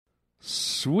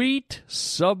Sweet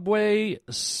Subway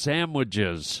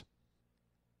sandwiches.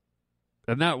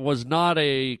 And that was not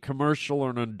a commercial or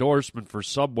an endorsement for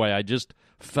Subway. I just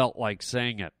felt like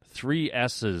saying it. 3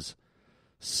 S's.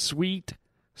 Sweet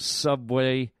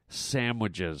Subway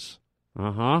sandwiches.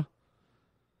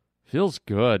 Feels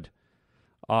good.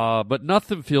 But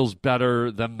nothing feels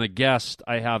better than the guest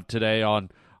I have today on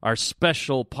our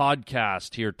special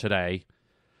podcast here today.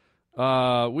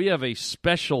 We have a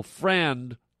special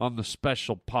friend on the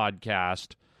special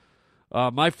podcast.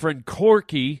 My friend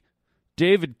Corky,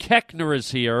 David Koechner,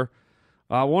 is here.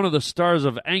 One of the stars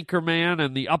of Anchorman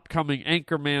and the upcoming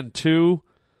Anchorman 2.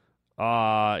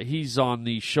 He's on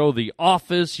the show The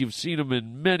Office. You've seen him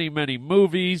in many, many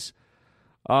movies.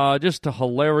 Just a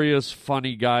hilarious,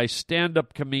 funny guy,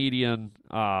 stand-up comedian,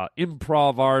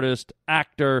 improv artist,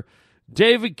 actor.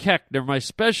 David Koechner, my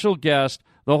special guest,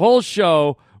 the whole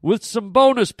show with some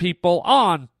bonus people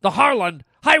on the Harland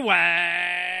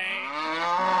Highway.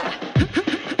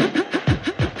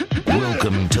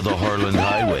 Welcome to the Harland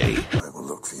Highway. I will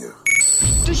look for you.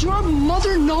 Does your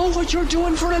mother know what you're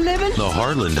doing for a living? The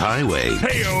Harland Highway.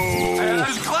 Hey-o!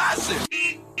 That's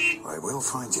classic! I will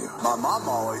find you. My mom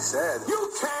always said,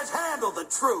 you can't handle the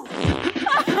truth.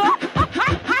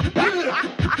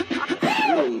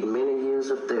 You need many years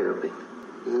of therapy.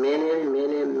 Many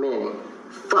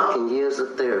fucking years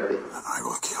of therapy. I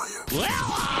will kill you.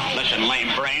 Listen,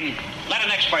 lame brain. Let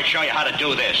an expert show you how to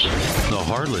do this. The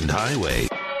Harland Highway.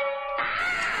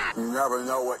 You never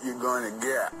know what you're going to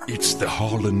get. It's the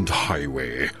Harland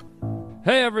Highway.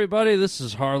 Hey everybody, this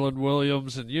is Harland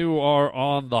Williams, and you are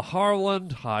on the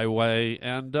Harland Highway,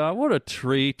 and what a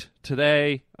treat.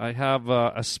 Today I have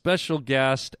a special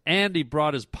guest. Andy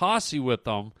brought his posse with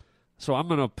him, so I'm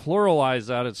going to pluralize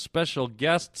that as special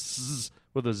guests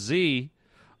with a Z.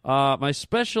 My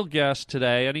special guest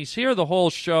today, and he's here the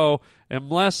whole show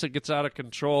unless it gets out of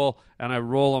control and I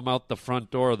roll him out the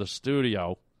front door of the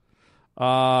studio.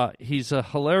 He's a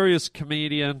hilarious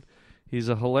comedian. He's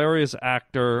a hilarious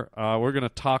actor. We're going to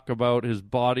talk about his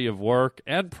body of work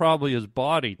and probably his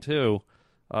body, too,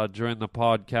 during the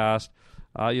podcast.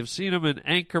 You've seen him in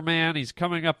Anchorman. He's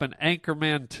coming up in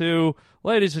Anchorman 2.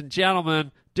 Ladies and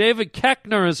gentlemen, David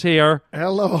Koechner is here.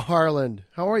 Hello, Harland.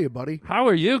 How are you, buddy? How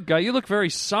are you, guy? You look very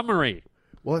summery.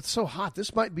 Well, it's so hot.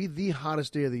 This might be the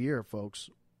hottest day of the year, folks.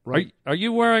 Right? Are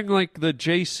you wearing, like, the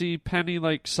J.C. Penney,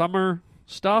 like, summer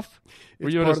stuff?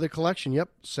 It's part of the collection, yep.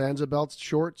 Sansa belts,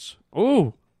 shorts.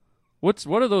 Ooh. What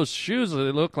are those shoes?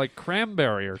 They look like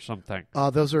cranberry or something.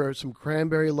 Those are some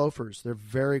cranberry loafers. They're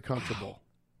very comfortable.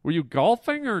 Were you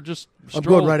golfing or just I'm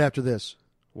going right after this.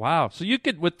 Wow. So you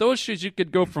could, with those shoes, you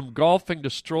could go from golfing to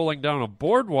strolling down a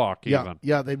boardwalk even.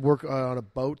 Yeah, they'd work on a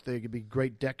boat. They could be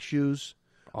great deck shoes.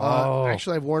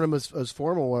 Actually, I've worn them as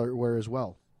formal wear as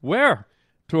well. Where?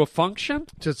 To a function?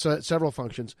 To several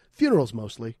functions. Funerals,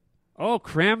 mostly. Oh,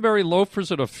 cranberry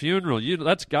loafers at a funeral.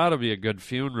 That's got to be a good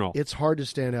funeral. It's hard to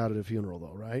stand out at a funeral,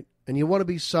 though, right? And you want to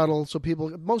be subtle, so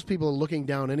most people are looking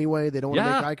down anyway. They don't want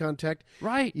to make eye contact.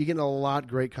 Right. You get a lot of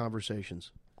great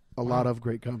conversations. A lot of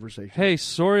great conversations. Hey,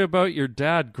 sorry about your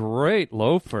dad. Great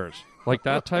loafers. Like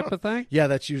that type of thing? Yeah,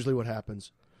 that's usually what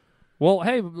happens. Well,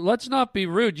 hey, let's not be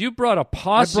rude. You brought a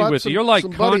posse with you. You're like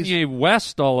Kanye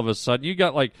West all of a sudden. You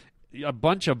got like a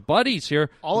bunch of buddies here.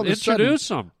 All of Introduce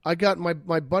them. I got my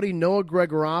buddy Noah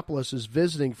Gregoropoulos is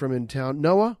visiting from in town.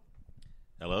 Noah?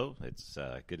 Hello. It's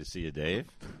good to see you, Dave.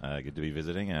 Good to be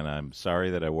visiting, and I'm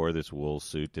sorry that I wore this wool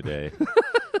suit today.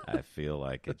 I feel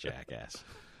like a jackass.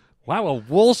 Wow, a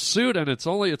wool suit, and it's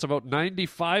about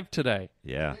 95 today.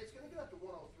 Yeah. It's going to get up to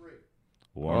 103.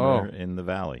 Warmer in the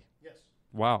valley. Yes.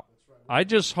 Wow. I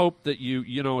just hope that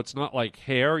you know, it's not like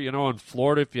hair. You know, in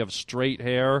Florida, if you have straight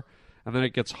hair and then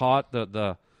it gets hot,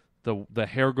 the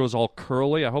hair goes all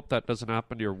curly. I hope that doesn't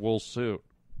happen to your wool suit.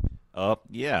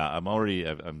 Yeah. I'm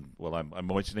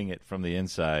moistening it from the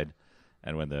inside,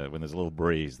 and when there's a little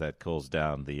breeze, that cools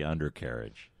down the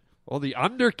undercarriage. Oh, the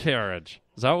undercarriage.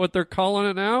 Is that what they're calling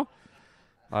it now?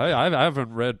 I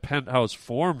haven't read Penthouse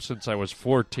Forum since I was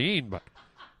 14, but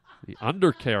the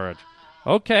undercarriage.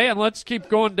 Okay, and let's keep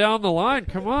going down the line.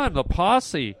 Come on, the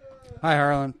posse. Hi,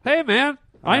 Harlan. Hey, man.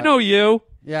 I know you.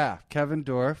 Yeah, Kevin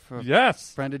Dorff.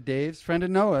 Yes. Friend of Dave's, friend of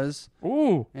Noah's.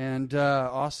 Ooh. And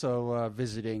also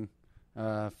visiting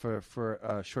for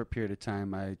a short period of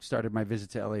time. I started my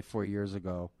visit to L.A. 4 years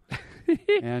ago.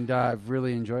 And I've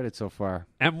really enjoyed it so far.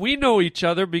 And we know each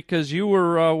other because you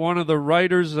were one of the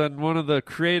writers and one of the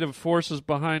creative forces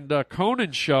behind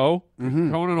Conan's show,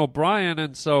 Conan O'Brien.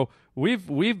 And so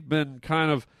we've been kind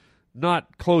of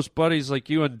not close buddies like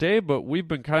you and Dave, but we've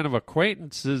been kind of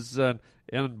acquaintances and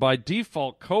by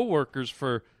default co-workers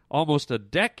for almost a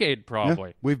decade, probably.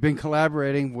 Yeah. We've been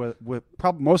collaborating with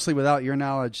mostly without your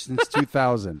knowledge since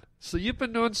 2000. So you've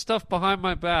been doing stuff behind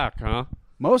my back, huh?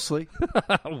 Mostly.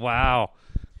 Wow.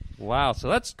 So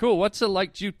that's cool. What's it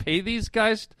like? Do you pay these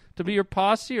guys to be your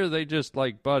posse, or are they just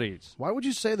like buddies? Why would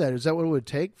you say that? Is that what it would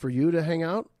take for you to hang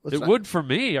out? Would for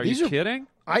me. Are you kidding?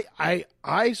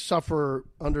 I suffer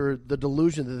under the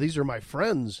delusion that these are my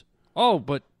friends. Oh,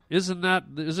 but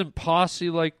isn't posse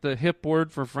like the hip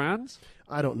word for friends?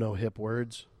 I don't know hip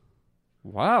words.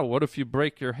 Wow, what if you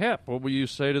break your hip? What will you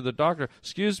say to the doctor?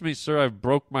 Excuse me, sir, I've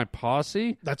broke my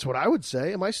posse? That's what I would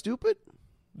say. Am I stupid?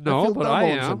 No, but I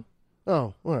am.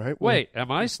 Oh, all right. Wait,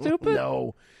 am I stupid?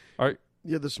 No.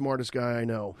 You're the smartest guy I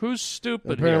know. Who's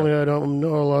stupid Apparently here? I don't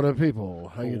know a lot of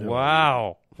people. How you doing?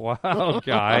 Wow,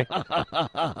 guy.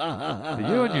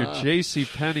 You and your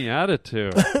JCPenney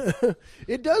attitude.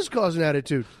 It does cause an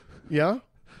attitude. Yeah?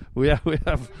 We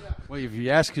have. Well, if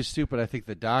you ask who's stupid, I think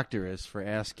the doctor is for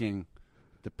asking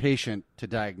the patient to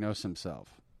diagnose himself.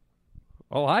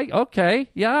 Oh, okay,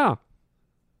 yeah.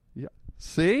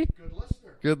 See?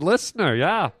 Good listener,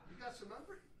 yeah.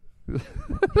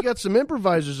 You got some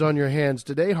improvisers on your hands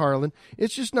today, Harlan.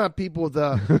 It's just not people with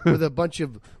a bunch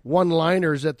of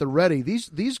one-liners at the ready.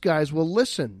 These guys will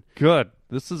listen. Good.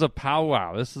 This is a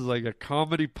powwow. This is like a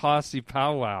comedy posse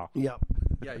powwow. Yeah.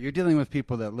 Yeah, you're dealing with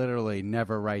people that literally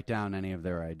never write down any of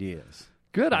their ideas.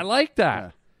 Good. I like that.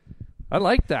 Yeah. I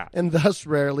like that. And thus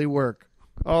rarely work.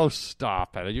 Oh,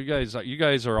 stop it. You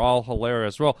guys are all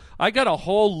hilarious. Well, I got a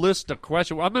whole list of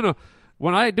questions.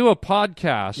 When I do a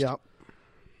podcast, yeah.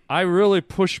 I really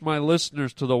push my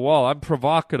listeners to the wall. I'm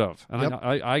provocative, and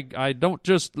Yep. I don't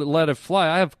just let it fly.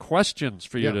 I have questions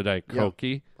for you today,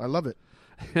 Koki. I love it.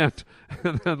 And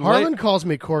then Harlan calls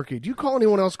me Corky. Do you call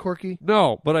anyone else Corky?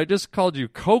 No, but I just called you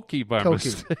Koki by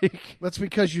mistake. That's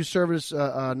because you serviced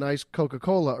a nice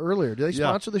Coca-Cola earlier. Do they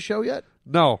sponsor the show yet?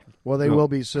 No. Well, they will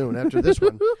be soon after this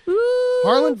one.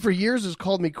 Harlan for years has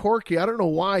called me Corky. I don't know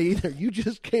why either. You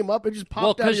just came up and just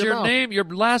popped out of your mouth. Your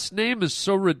last name is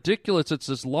so ridiculous. It's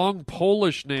this long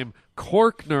Polish name,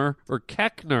 Koechner or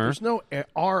Koechner. There's no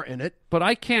R in it. But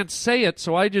I can't say it,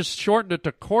 so I just shortened it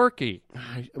to Corky,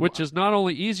 which is not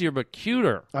only easier but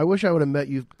cuter. I wish I would have met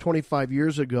you 25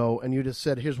 years ago and you'd have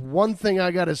said, here's one thing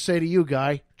I got to say to you,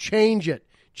 guy. Change it.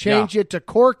 Change it to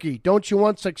Corky. Don't you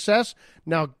want success?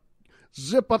 Now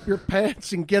zip up your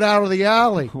pants and get out of the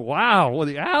alley. Wow, well,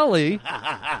 the alley?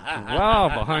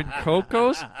 Wow, behind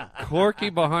Coco's? Corky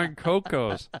behind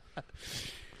Coco's.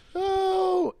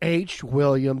 Oh, H.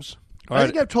 Williams. All I right.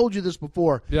 think I've told you this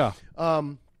before. Yeah.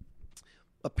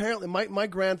 Apparently, my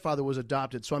grandfather was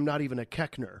adopted, so I'm not even a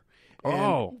Koechner. And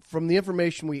Oh. from the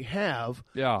information we have,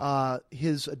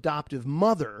 his adoptive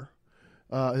mother,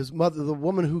 the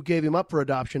woman who gave him up for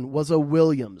adoption, was a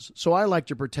Williams. So I like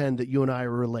to pretend that you and I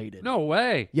are related. No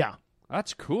way. Yeah.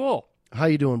 That's cool. How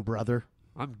you doing, brother?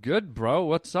 I'm good, bro.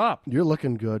 What's up? You're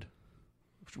looking good.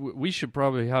 We should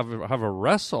probably have a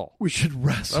wrestle. We should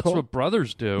wrestle. That's what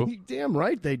brothers do. Damn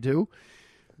right they do.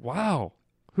 Wow.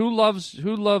 Who loves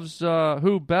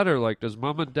who better? Like, does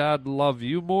mom and dad love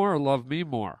you more or love me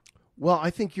more? Well, I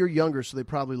think you're younger, so they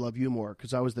probably love you more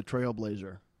because I was the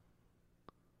trailblazer.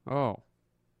 Oh.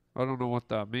 I don't know what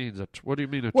that means. What do you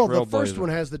mean a trailblazer? Well, the first one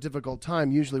has the difficult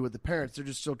time, usually with the parents. They're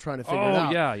just still trying to figure it out.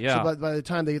 Oh, yeah. So by the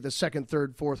time they get the second,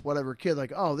 third, fourth, whatever kid,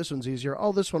 like, oh, this one's easier.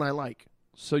 Oh, this one I like.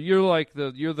 So you're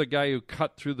the guy who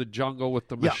cut through the jungle with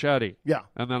the machete. Yeah.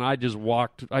 And then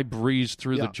I breezed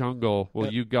through the jungle.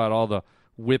 Well, you got all the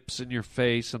whips in your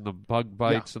face and the bug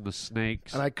bites and the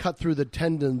snakes. And I cut through the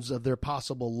tendons of their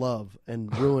possible love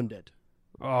and ruined it.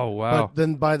 Oh, wow. But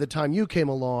then by the time you came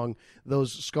along,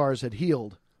 those scars had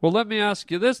healed. Well, let me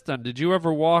ask you this then. Did you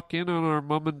ever walk in on our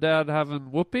mom and dad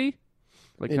having whoopee?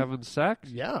 Having sex?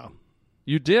 Yeah.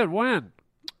 You did? When?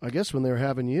 I guess when they were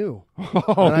having you.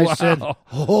 Oh, and I wow. said,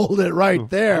 hold it right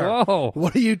there. Whoa.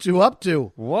 What are you two up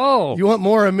to? Whoa. You want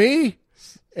more of me?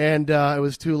 And it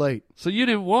was too late. So you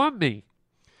didn't want me?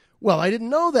 Well, I didn't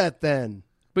know that then.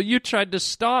 But you tried to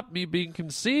stop me being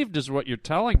conceived is what you're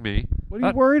telling me. What are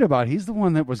you worried about? He's the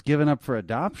one that was given up for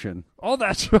adoption. Oh,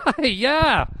 that's right.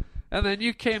 Yeah. And then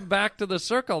you came back to the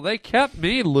circle. They kept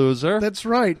me, loser. That's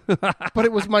right. But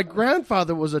it was my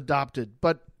grandfather was adopted.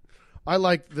 But I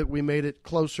like that we made it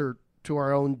closer to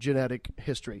our own genetic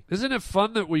history. Isn't it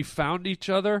fun that we found each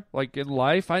other, like in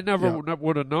life? I never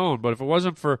would have known. But if it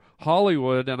wasn't for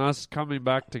Hollywood and us coming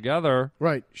back together.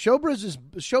 Right. Show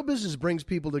business brings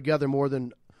people together more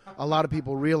than a lot of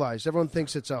people realize. Everyone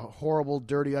thinks it's a horrible,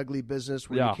 dirty, ugly business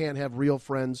where you can't have real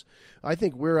friends. I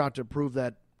think we're out to prove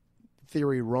that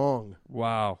theory wrong.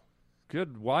 Wow.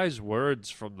 Good wise words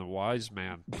from the wise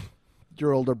man.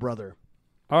 Your older brother.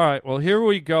 All right, well, here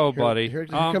we go, buddy. Here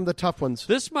come the tough ones.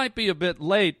 This might be a bit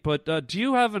late, but do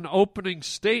you have an opening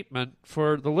statement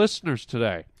for the listeners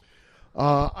today?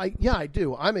 I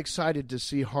do. I'm excited to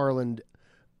see Harland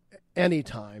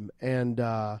anytime. And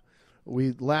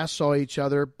we last saw each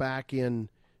other back in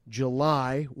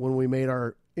July when we made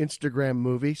our Instagram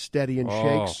movie, Steady and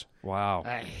Shakes. Wow.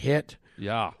 A hit.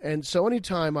 Yeah. And so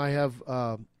anytime I have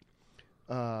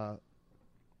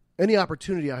any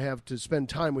opportunity I have to spend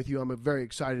time with you, I'm very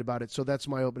excited about it. So that's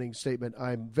my opening statement.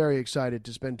 I'm very excited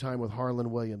to spend time with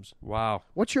Harland Williams. Wow.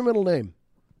 What's your middle name?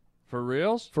 For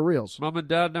reals? For reals. Mom and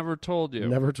Dad never told you?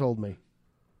 Never told me.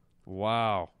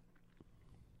 Wow.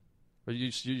 Are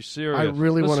you serious? I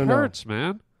really want to know. This hurts,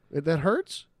 man. That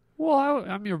hurts? Well,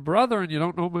 I'm your brother and you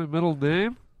don't know my middle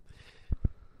name?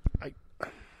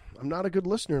 I'm not a good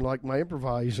listener like my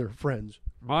improviser friends.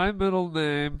 My middle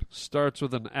name starts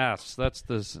with an S. That's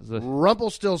the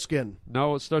Rumpelstiltskin.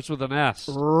 No, it starts with an S.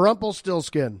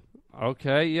 Rumpelstiltskin.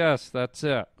 Okay, yes, that's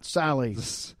it. Sally.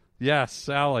 Yes,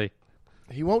 Sally.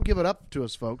 He won't give it up to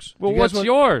us, folks. Well, what's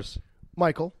yours?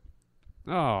 Michael.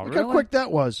 Oh, Look really? how quick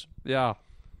that was. Yeah.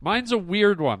 Mine's a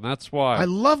weird one, that's why. I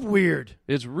love weird.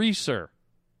 It's Reeser.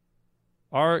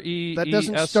 R-E-E-S-O-R. That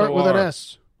doesn't start with an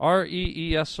S.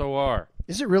 R-E-E-S-O-R.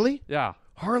 Is it really? Yeah.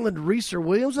 Harland Reeser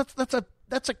Williams?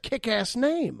 That's a kick-ass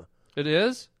name. It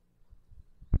is?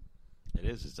 It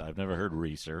is. I've never heard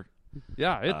Reeser.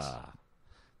 Yeah, it's...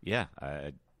 yeah,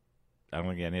 I don't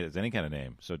think it's any kind of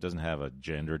name, so it doesn't have a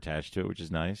gender attached to it, which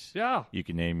is nice. Yeah. You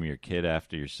can name your kid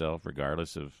after yourself,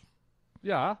 regardless of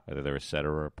whether they're a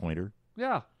setter or a pointer.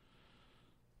 Yeah.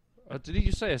 Did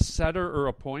you say a setter or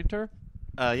a pointer?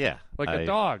 Yeah. Like a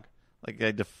dog. Like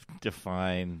I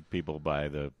define people by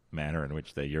the manner in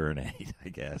which they urinate, I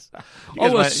guess.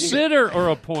 A sitter or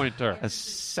a pointer? A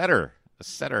setter. A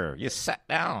setter. You sat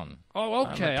down. Oh,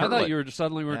 okay. I thought you were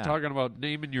talking about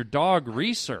naming your dog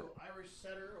Reeser. Irish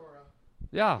setter or a...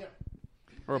 Yeah.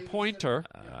 Or a pointer.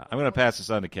 I'm going to pass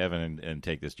this on to Kevin and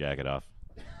take this jacket off.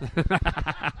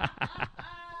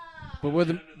 But with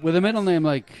a middle name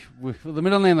like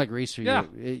Reeser, yeah.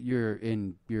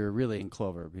 you're really in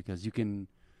clover because you can.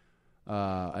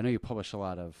 I know you publish a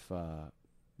lot of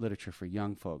literature for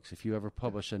young folks. If you ever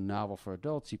publish a novel for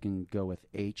adults, you can go with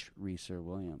H. Reeser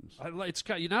Williams. It's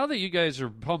now that you guys are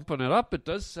pumping it up, it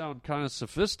does sound kind of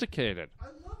sophisticated. I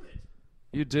love it.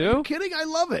 You do? Are you kidding? I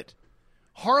love it.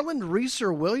 Harland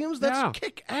Reeser Williams? That's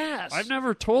kick-ass. I've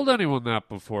never told anyone that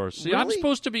before. See, I'm Really?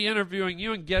 supposed to be interviewing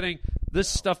you and getting this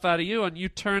stuff out of you, and you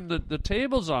turn the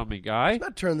tables on me, guy. It's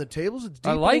not turning the tables. It's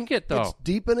I like it, though. It's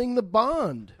deepening the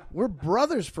bond. We're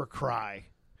brothers for cry.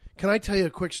 Can I tell you a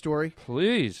quick story?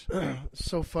 Please. It's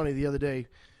so funny. The other day,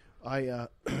 I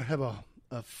have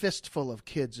a fistful of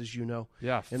kids, as you know.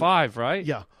 Yeah, And 5, right?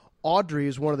 Yeah. Audrey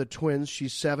is one of the twins.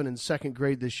 She's 7 in second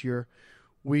grade this year.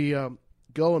 We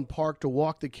go and park to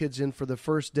walk the kids in for the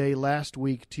first day last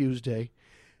week, Tuesday.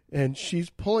 And she's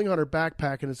pulling on her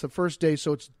backpack, and it's the first day,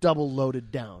 so it's double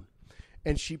loaded down.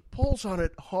 And she pulls on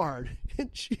it hard, and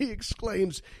she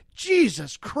exclaims,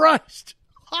 "Jesus Christ,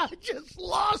 I just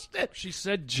lost it." She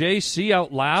said JC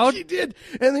out loud? She did.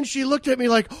 And then she looked at me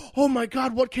like, "Oh, my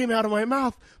God, what came out of my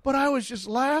mouth?" But I was just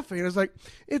laughing. I was like,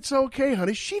 "It's okay,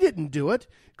 honey. She didn't do it.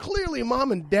 Clearly,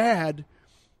 Mom and Dad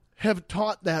have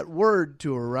taught that word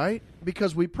to her, right?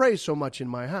 Because we pray so much in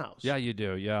my house." Yeah, you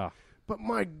do, yeah. But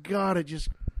my God, it just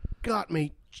got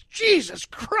me. Jesus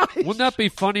Christ. Wouldn't that be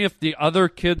funny if the other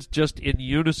kids just in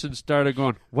unison started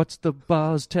going, "What's the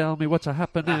buzz? Tell me what's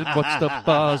a-happening. What's the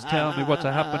buzz? Tell me what's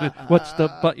a-happening. What's the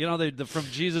buzz?" You know, they from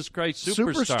Jesus Christ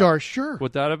Superstar. Sure.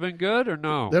 Would that have been good or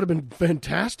no? That'd have been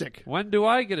fantastic. When do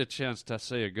I get a chance to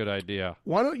say a good idea?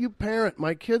 Why don't you parent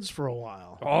my kids for a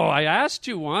while? Oh, I asked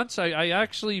you once. I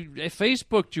actually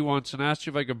Facebooked you once and asked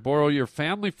you if I could borrow your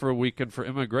family for a weekend for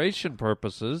immigration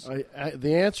purposes.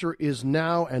 The answer is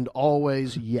now and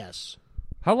always yes.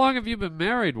 How long have you been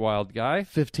married, wild guy?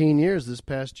 15 years this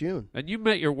past June. And you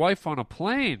met your wife on a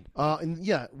plane. I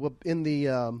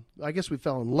guess we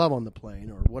fell in love on the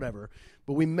plane or whatever,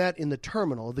 but we met in the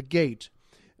terminal, the gate,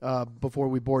 before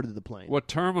we boarded the plane. What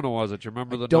terminal was it? You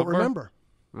remember the Don't number? remember.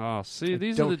 Oh, see,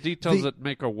 these are the details that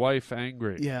make a wife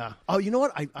angry. Yeah. Oh, you know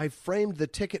what? I framed the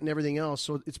ticket and everything else,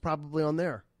 so it's probably on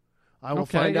there. I will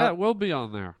find out. Yeah, it will be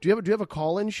on there. Do you have a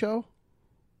call-in show?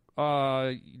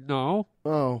 No.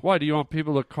 Oh. Why, do you want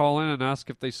people to call in and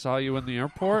ask if they saw you in the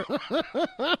airport?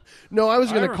 No, I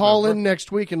was going to call remember. in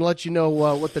next week and let you know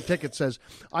what the ticket says.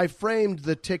 I framed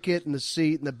the ticket and the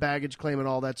seat and the baggage claim and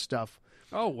all that stuff.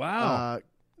 Oh, wow.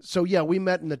 So, yeah, we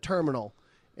met in the terminal.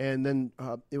 And then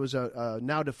it was a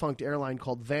now defunct airline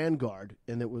called Vanguard,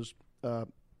 and it was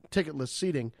ticketless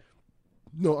seating.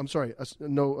 No, I'm sorry.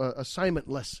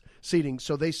 Assignmentless seating.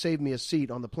 So they saved me a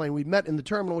seat on the plane. We met in the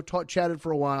terminal, chatted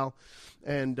for a while,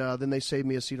 and then they saved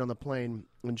me a seat on the plane.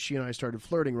 And she and I started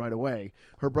flirting right away.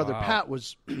 Her brother Pat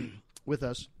was with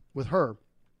her.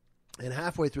 And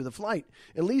halfway through the flight,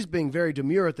 and Lee's being very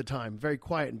demure at the time, very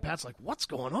quiet. And Pat's like, "What's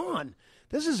going on?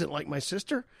 This isn't like my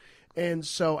sister." And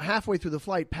so halfway through the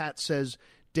flight, Pat says,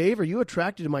 "Dave, are you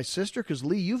attracted to my sister? Because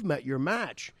Lee, you've met your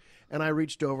match." And I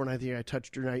reached over and I think I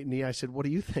touched her knee. I said, "What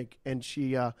do you think?" And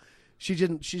she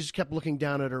didn't. She just kept looking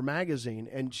down at her magazine.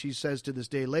 And she says to this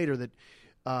day later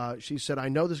that she said, "I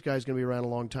know this guy's going to be around a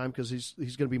long time because he's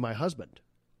going to be my husband."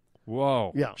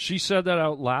 Whoa. Yeah. She said that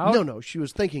out loud? No, she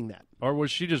was thinking that. Or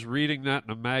was she just reading that in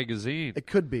a magazine? It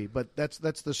could be, but that's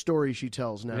the story she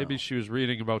tells now. Maybe she was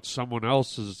reading about someone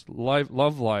else's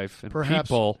love life and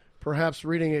people. Perhaps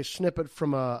reading a snippet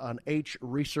from an H.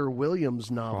 Reeser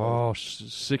Williams novel. Oh,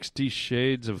 60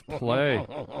 Shades of Play.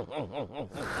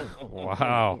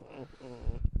 Wow.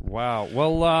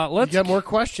 Well, let's... You got more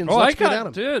questions? Oh, Let's get at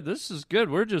them. Dude, this is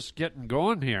good. We're just getting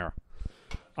going here.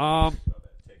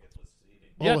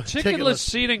 Ticketless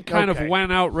seating kind of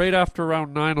went out right after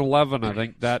around 9/11. I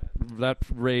think that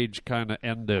rage kind of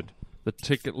ended. The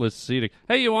ticketless seating.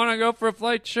 Hey, you want to go for a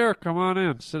flight? Sure, come on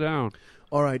in. Sit down.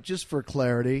 All right, just for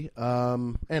clarity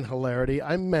and hilarity,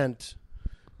 I meant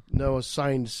no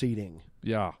assigned seating.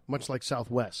 Yeah. Much like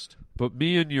Southwest. But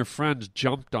me and your friends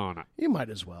jumped on it. You might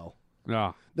as well.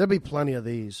 Yeah. There'll be plenty of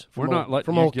these. We're not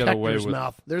letting you get away with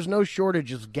mouth. There's no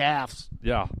shortage of gaffes.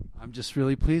 Yeah. I'm just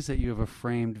really pleased that you have a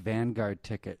framed Vanguard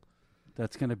ticket.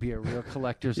 That's going to be a real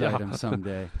collector's item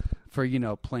someday for,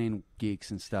 plane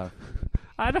geeks and stuff.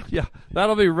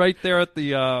 That'll be right there at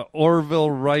the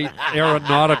Orville Wright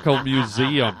Aeronautical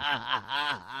Museum.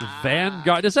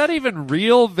 Vanguard. Is that even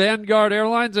real Vanguard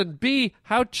Airlines? And B,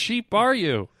 how cheap are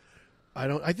you?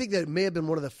 I think that may have been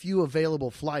one of the few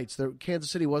available flights.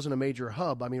 Kansas City wasn't a major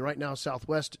hub. I mean, right now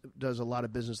Southwest does a lot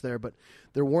of business there, but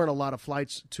there weren't a lot of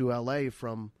flights to L.A.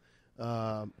 from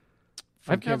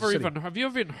Have you ever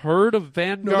even heard of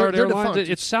Vanguard Airlines?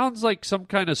 It sounds like some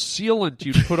kind of sealant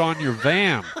you'd put on your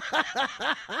van.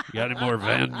 You got any more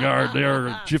Vanguard there,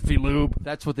 or Jiffy Lube?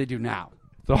 That's what they do now.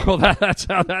 Oh, that's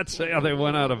how they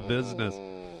went out of business.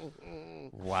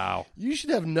 Wow. You should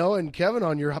have Noah and Kevin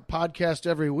on your podcast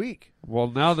every week. Well,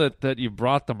 now that you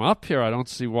brought them up here, I don't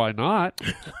see why not.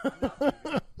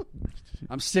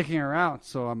 I'm sticking around,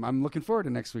 so I'm looking forward to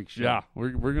next week's show. Yeah,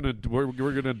 we're gonna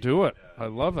do it. I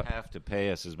love it. You have to pay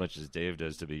us as much as Dave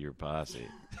does to be your posse.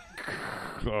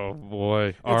 Oh boy,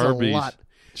 it's Arby's, a lot.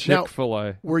 Chick-fil-A.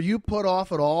 Now, were you put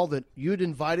off at all that you'd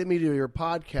invited me to your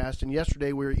podcast, and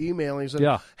yesterday we were emailing and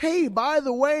said, "Hey, by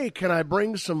the way, can I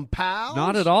bring some pals?"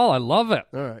 Not at all. I love it.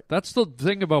 All right. That's the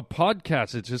thing about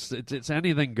podcasts. It's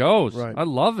anything goes. Right. I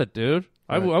love it, dude.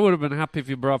 Right. I would have been happy if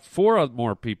you brought 4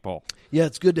 more people. Yeah,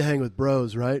 it's good to hang with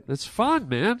bros, right? It's fun,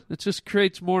 man. It just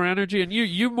creates more energy, and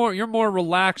you're more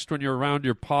relaxed when you're around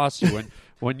your posse.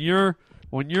 When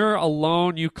you're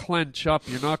alone, you clench up.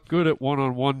 You're not good at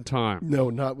one-on-one time. No,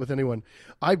 not with anyone.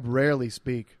 I rarely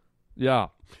speak. Yeah.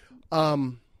 I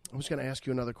was going to ask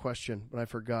you another question, but I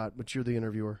forgot. But you're the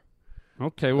interviewer.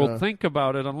 Okay, well, think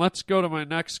about it, and let's go to my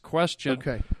next question.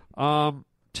 Okay.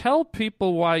 Tell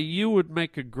people why you would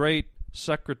make a great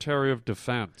Secretary of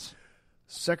Defense.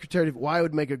 Why I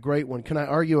would make a great one? Can I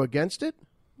argue against it?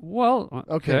 Well,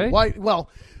 okay. Why? Well,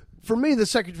 for me, the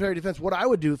Secretary of Defense, what I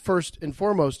would do first and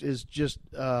foremost is just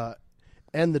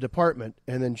end the department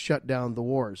and then shut down the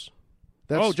wars.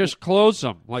 Just close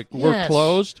them. We're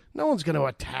closed? No one's going to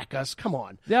attack us. Come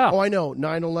on. Yeah. Oh, I know.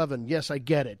 9/11. Yes, I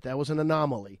get it. That was an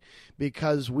anomaly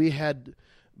because we had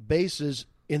bases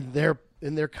in their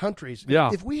countries.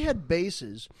 Yeah. If we had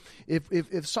bases,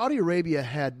 if Saudi Arabia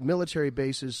had military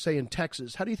bases, say in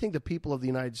Texas, how do you think the people of the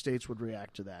United States would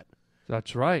react to that?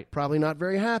 That's right. Probably not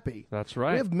very happy. That's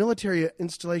right. We have military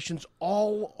installations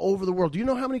all over the world. Do you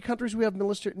know how many countries we have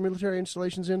military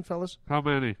installations in, fellas? How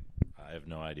many? I have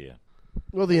no idea.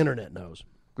 Well, the internet knows.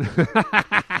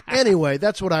 Anyway,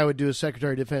 that's what I would do as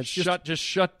Secretary of Defense. Just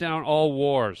shut down all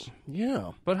wars.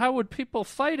 Yeah. But how would people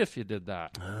fight if you did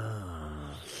that?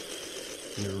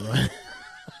 You're right.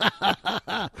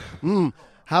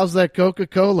 How's that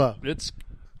Coca-Cola? It's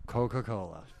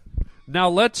Coca-Cola. Now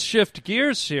let's shift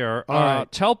gears here. All right.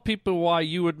 Tell people why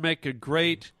you would make a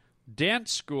great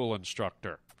dance school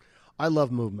instructor. I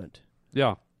love movement.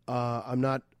 Yeah. I'm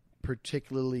not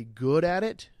particularly good at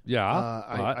it.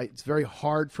 Yeah. It's very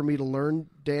hard for me to learn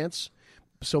dance.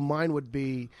 So mine would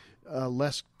be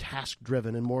less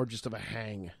task-driven and more just of a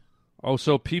hang. Oh,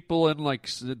 so people in like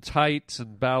tights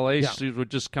and ballet Yeah. suits would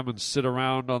just come and sit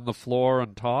around on the floor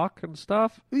and talk and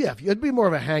stuff? Yeah, it'd be more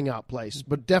of a hangout place,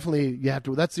 but definitely you have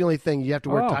to. That's the only thing, you have to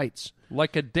wear tights.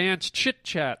 Like a dance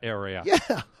chit-chat area.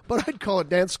 Yeah, but I'd call it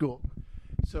dance school.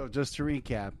 So just to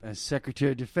recap, as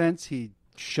Secretary of Defense, he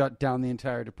shut down the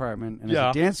entire department, and Yeah.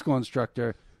 as a dance school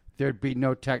instructor, there'd be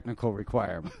no technical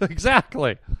requirement.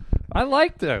 Exactly. I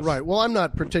like this. Right. Well, I'm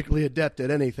not particularly adept at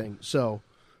anything, so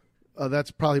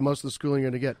that's probably most of the schooling you're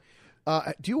going to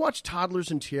get. Do you watch Toddlers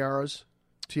and Tiaras?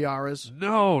 Tiaras?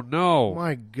 No.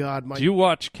 My God. Do you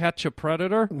watch Catch a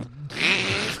Predator? I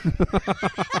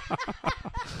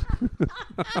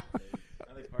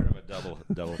think part of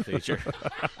a double feature.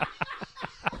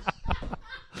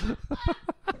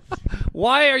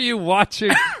 Why are you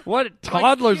watching what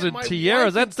Toddlers and my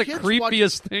Tiaras? wife That's the and kids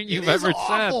creepiest watch- thing you've It is ever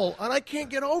awful, and I can't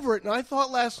get over it. And I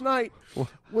thought last night,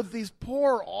 with these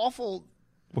poor, awful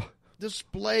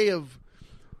display of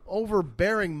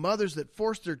overbearing mothers that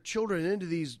force their children into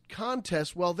these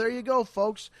contests, well, there you go,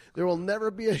 folks. There will never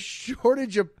be a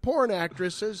shortage of porn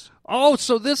actresses. Oh,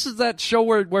 so this is that show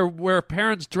where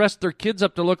parents dress their kids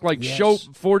up to look like Yes.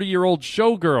 40-year-old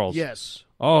showgirls. Yes.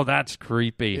 Oh, that's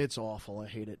creepy. It's awful. I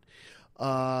hate it.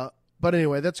 But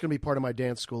anyway, that's going to be part of my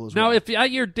dance school as well. Now, if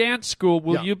at your dance school,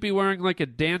 will Yeah. you be wearing like a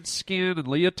dance skin and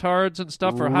leotards and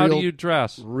stuff, or how do you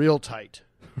dress? Real tight.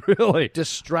 Really?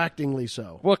 Distractingly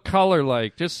so. What color,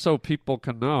 like, just so people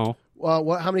can know?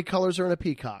 How many colors are in a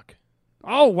peacock?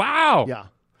 Oh, wow. Yeah.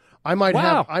 I might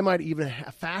Wow. even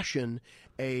fashion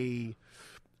a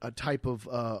type of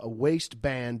a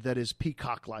waistband that is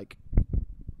peacock-like.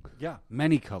 Yeah,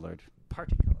 many-colored,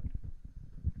 party-colored.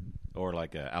 Or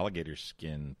like an alligator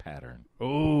skin pattern.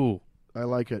 Ooh. I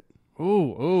like it.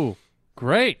 Ooh.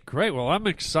 Great. Well, I'm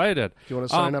excited. Do you want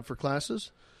to sign up for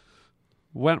classes?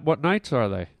 What nights are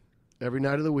they? Every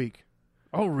night of the week.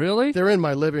 Oh, really? They're in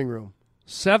my living room.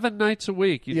 7 nights a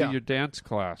week you Yeah. do your dance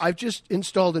class. I've just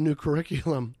installed a new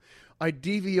curriculum. I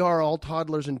DVR all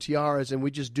Toddlers and Tiaras, and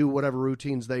we just do whatever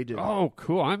routines they do. Oh,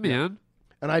 cool. I'm in.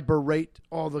 And I berate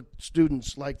all the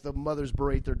students like the mothers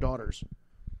berate their daughters.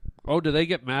 Oh, do they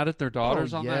get mad at their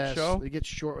daughters on that yes. show? They get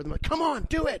short with them. Like, come on,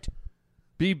 do it.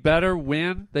 Be better,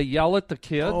 win. They yell at the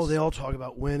kids. Oh, they all talk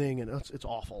about winning, and it's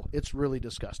awful. It's really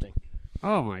disgusting.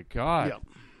 Oh, my God. Yeah.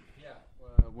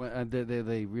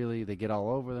 They get all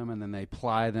over them, and then they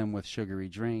ply them with sugary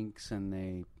drinks, and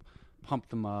they pump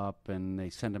them up, and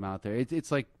they send them out there.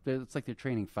 It's like they're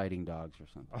training fighting dogs or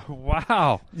something. Oh,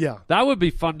 wow. Yeah. That would be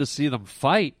fun to see them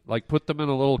fight. Like put them in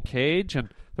a little cage and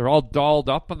they're all dolled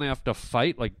up and they have to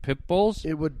fight like pit bulls.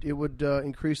 It would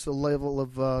increase the level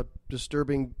of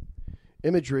disturbing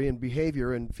imagery and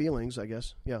behavior and feelings, I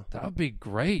guess. Yeah. That would be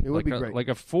great. It would be great. Like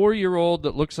a 4-year-old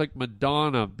that looks like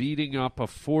Madonna beating up a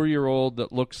 4-year-old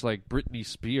that looks like Britney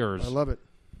Spears. I love it.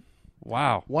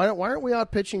 Wow. Why aren't we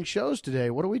out pitching shows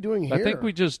today? What are we doing here? I think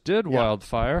we just did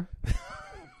Wildfire.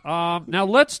 Now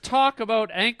let's talk about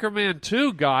Anchorman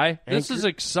 2, Guy. This is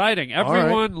exciting.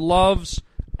 Everyone loves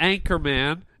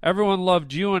Anchorman. Everyone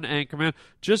loved you in Anchorman.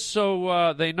 Just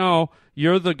so they know,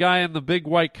 you're the guy in the big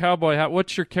white cowboy hat.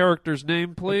 What's your character's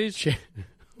name, please?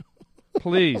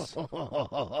 Please.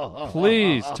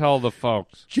 Please tell the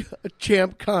folks.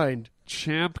 Champ Kind.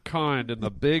 Champ Kind in the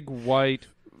big white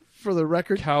For the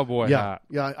record, cowboy hat.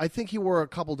 Yeah, I think he wore a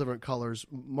couple different colors,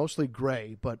 mostly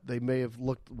gray, but they may have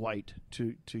looked white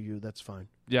to you. That's fine.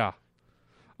 Yeah.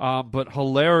 But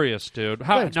hilarious, dude.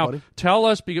 Thanks, buddy. Tell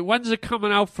us, when's it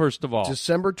coming out, first of all?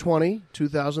 December 20,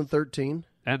 2013.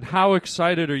 And how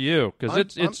excited are you?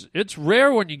 Because it's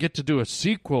rare when you get to do a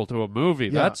sequel to a movie.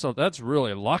 Yeah. That's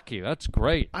really lucky. That's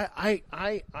great.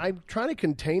 I'm trying to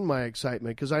contain my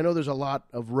excitement because I know there's a lot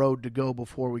of road to go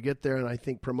before we get there, and I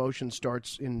think promotion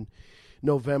starts in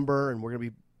November, and we're going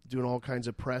to be doing all kinds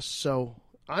of press. So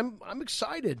I'm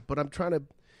excited, but I'm trying to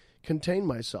contain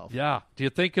myself. Yeah. Do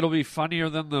you think it'll be funnier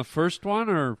than the first one,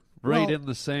 or right in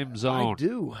the same zone? I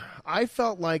do. I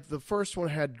felt like the first one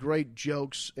had great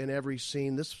jokes in every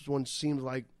scene. This one seems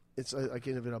like it's like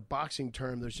in a boxing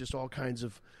term. There's just all kinds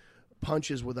of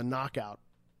punches with a knockout,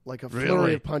 like a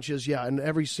flurry of punches. Yeah, and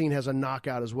every scene has a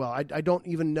knockout as well. I don't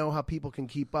even know how people can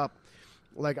keep up.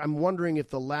 Like, I'm wondering if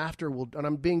the laughter will, and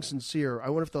I'm being sincere, I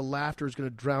wonder if the laughter is going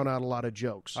to drown out a lot of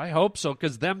jokes. I hope so,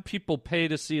 because then people pay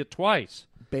to see it twice.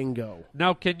 Bingo.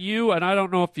 Now, can you, and I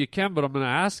don't know if you can, but I'm going to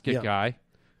ask you, Yeah. Guy,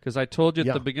 because I told you at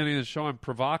Yeah. the beginning of the show I'm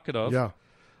provocative.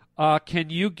 Yeah. Can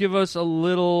you give us a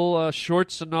little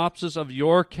short synopsis of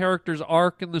your character's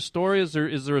arc in the story? Is there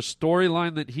a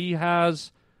storyline that he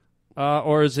has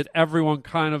or is it everyone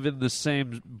kind of in the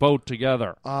same boat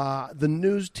together? The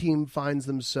news team finds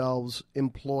themselves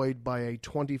employed by a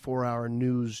 24-hour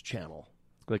news channel.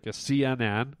 Like a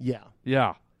CNN? Yeah.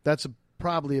 Yeah. That's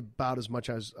probably about as much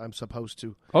as I'm supposed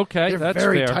to. Okay, They're that's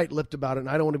very fair. tight-lipped about it, and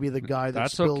I don't want to be the guy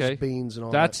that spills beans and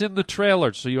all That's that. in the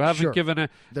trailer, so you haven't Sure. given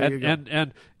it. There you go.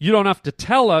 And you don't have to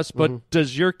tell us, but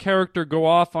does your character go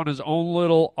off on his own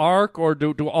little arc, or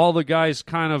do all the guys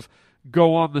kind of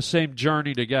go on the same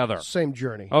journey together? Same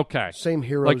journey. Okay. Same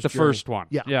hero's like the journey. first one.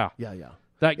 Yeah. Yeah.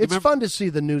 It's fun to see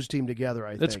the news team together,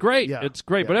 I think. It's great. Yeah. It's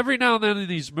great. Yeah. But every now and then in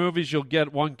these movies, you'll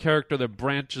get one character that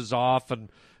branches off and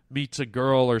meets a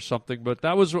girl or something. But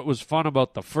that was what was fun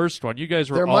about the first one. You guys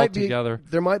were all together.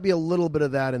 There might be a little bit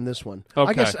of that in this one.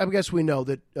 Okay. I guess we know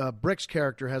that Brick's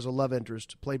character has a love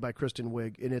interest played by Kristen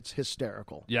Wiig, and it's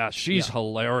hysterical. Yeah, she's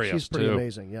hilarious. She's pretty too.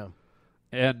 amazing. Yeah.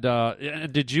 And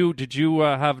did you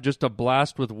have just a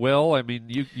blast with Will? I mean,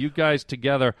 you guys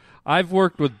together. I've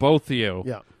worked with both of you.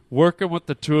 Yeah. Working with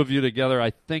the two of you together, I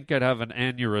think I'd have an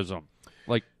aneurysm.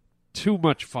 Like, too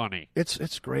much funny.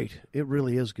 It's great. It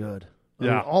really is good. I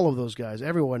Yeah. mean, all of those guys.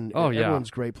 Everyone. Oh, yeah.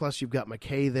 Everyone's great. Plus, you've got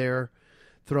McKay there,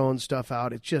 throwing stuff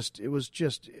out. It was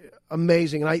just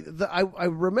amazing. And I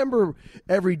remember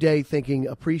every day thinking,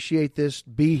 appreciate this,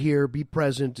 be here, be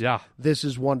present. Yeah. This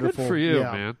is wonderful. Good for you,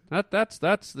 Yeah. man.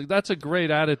 That's a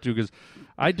great attitude, because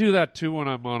I do that too when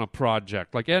I'm on a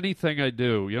project. Like anything I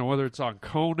do, whether it's on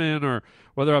Conan or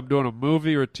whether I'm doing a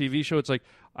movie or a TV show, it's like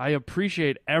I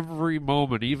appreciate every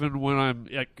moment, even when I'm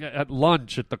at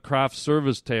lunch at the craft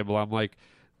service table. I'm like,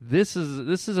 this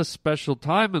is a special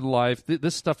time in life.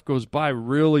 This stuff goes by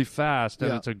really fast,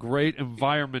 and it's a great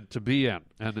environment to be in.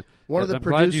 And I'm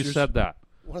glad you said that.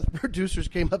 One of the producers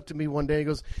came up to me one day and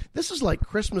goes, "This is like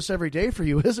Christmas every day for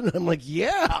you, isn't it?" I'm like,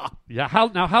 "Yeah." Yeah.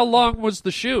 How long was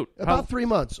the shoot? About 3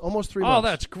 months, almost 3 months. Oh,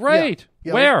 that's great.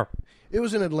 Yeah. Where? It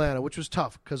was in Atlanta, which was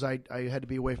tough because I had to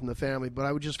be away from the family, but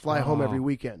I would just fly home every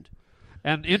weekend.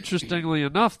 And interestingly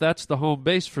enough, that's the home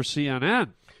base for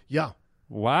CNN. Yeah.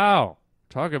 Wow.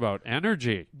 Talk about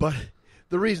energy. But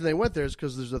the reason they went there is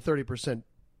because there's a 30%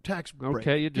 tax break.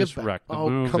 Okay, you just Give back. wrecked the Oh,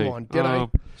 movie. come on. Did I?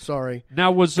 Sorry.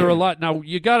 Now, was there a lot? Now,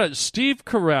 you got it. Steve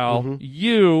Carell,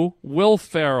 you, Will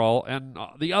Ferrell, and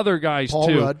the other guys, Paul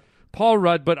too. Rudd. Paul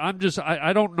Rudd, but I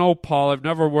don't know Paul. I've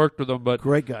never worked with him, but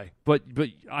Great guy. But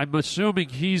I'm assuming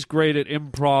he's great at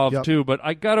improv, Yep. too. But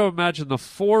I got to imagine the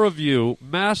four of you,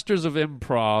 masters of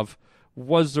improv.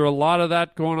 Was there a lot of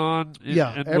that going on?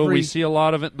 And will we see a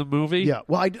lot of it in the movie? Yeah.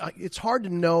 Well, it's hard to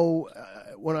know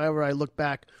whenever I look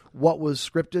back what was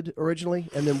scripted originally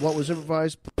and then what was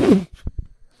improvised.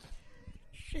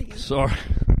 Sorry.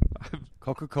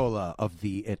 Coca-Cola of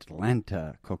the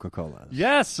Atlanta Coca-Colas.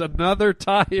 Yes, another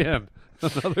tie-in.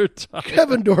 Another tie-in.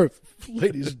 Kevin Dorff,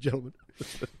 ladies and gentlemen.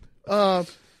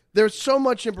 There's so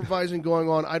much improvising going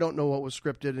on, I don't know what was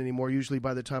scripted anymore, usually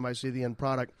by the time I see the end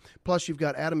product. Plus, you've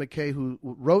got Adam McKay, who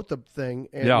wrote the thing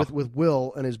and with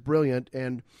Will and is brilliant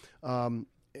and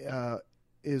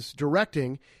is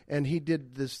directing, and he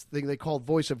did this thing they called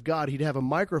Voice of God. He'd have a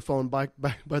microphone by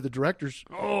the director's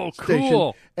station,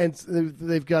 cool. and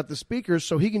they've got the speakers,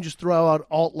 so he can just throw out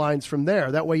alt lines from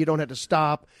there. That way you don't have to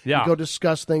stop and go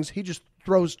discuss things. He just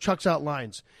chucks out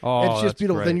lines. Oh, it's just that's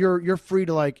beautiful. great. Then you're free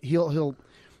to he'll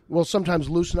sometimes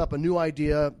loosen up a new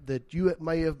idea that you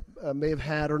may have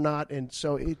had or not, and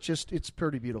so it's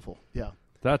pretty beautiful. Yeah.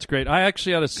 That's great. I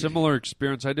actually had a similar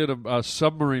experience. I did a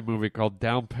submarine movie called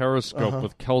Down Periscope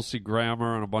with Kelsey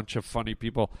Grammer and a bunch of funny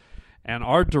people. And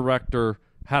our director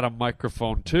had a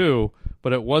microphone too,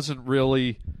 but it wasn't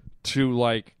really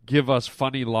to give us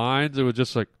funny lines. It was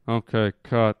just like, okay,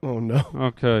 cut. Oh, no.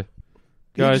 Okay.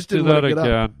 He Guys, just do didn't that wanna get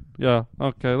again. up. Yeah.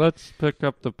 Okay, let's pick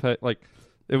up the pay.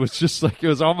 It was just it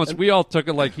was almost, we all took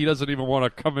it like he doesn't even want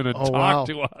to come in and talk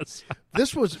to us.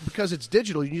 This was, because it's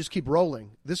digital, you can just keep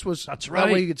rolling. That's right.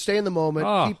 That way you could stay in the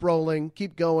moment, keep rolling,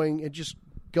 keep going, and just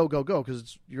go,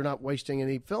 because you're not wasting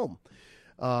any film.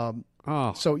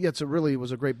 So, yeah, it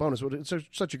was a great bonus. It's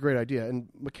such a great idea, and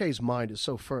McKay's mind is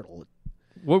so fertile.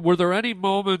 Were there any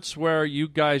moments where you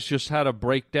guys just had a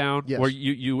breakdown, Yes. where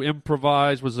you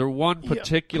improvised? Was there one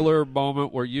particular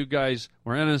moment where you guys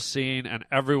were in a scene and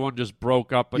everyone just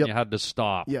broke up and you had to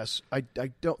stop? Yes. I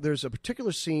don't. There's a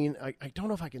particular scene, I don't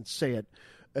know if I can say it.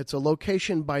 It's a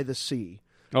location by the sea.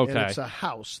 Okay. And it's a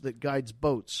house that guides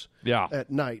boats Yeah.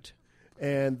 at night.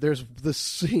 And there's this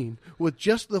scene with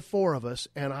just the four of us,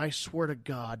 and I swear to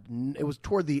God, it was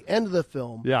toward the end of the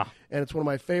film. Yeah. And it's one of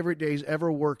my favorite days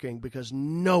ever working because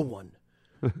no one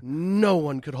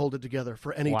could hold it together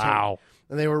for any time. Wow.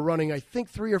 And they were running, I think,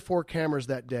 3 or 4 cameras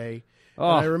that day.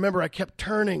 And I remember I kept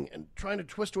turning and trying to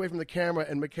twist away from the camera,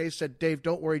 and McKay said, Dave,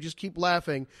 don't worry, just keep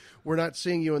laughing. We're not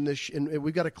seeing you in this, and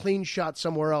we got a clean shot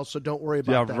somewhere else, so don't worry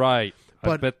about that. Yeah, right.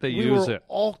 But I bet they we use were it.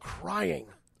 all crying.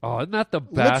 Oh, isn't that the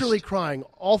best? Literally crying,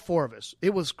 all four of us.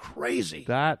 It was crazy.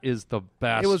 That is the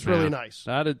best. It was really nice.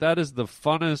 That is the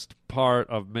funnest part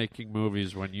of making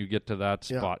movies when you get to that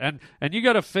spot. Yeah. And you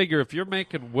got to figure if you're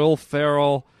making Will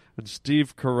Ferrell and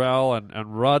Steve Carell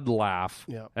and Rudd laugh,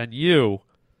 Yeah. and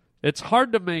it's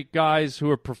hard to make guys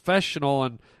who are professional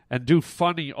and do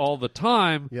funny all the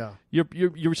time. Yeah.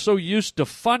 You're so used to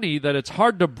funny that it's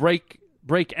hard to break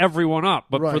everyone up.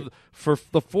 But Right. for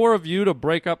the four of you to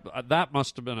break up, that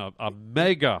must have been a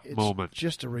mega moment. It's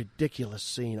just a ridiculous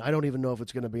scene. I don't even know if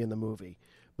it's going to be in the movie,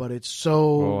 but it's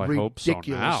so I hope ridiculous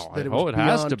so now. that I it was hope it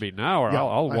has beyond- to be now, or Yeah,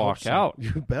 I'll I hope walk so. out.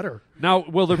 You better. Now,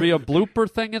 will there be a blooper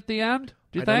thing at the end?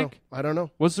 Do you I don't think? know. I don't know.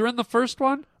 Was there in the first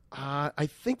one? I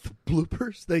think the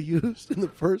bloopers they used in the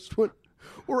first one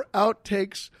were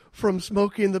outtakes from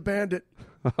Smokey and the Bandit.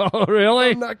 Oh, really?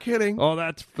 I'm not kidding. Oh,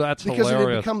 that's because it hilarious.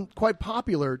 had become quite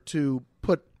popular to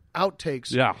put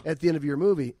outtakes Yeah. at the end of your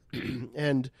movie,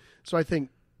 and so I think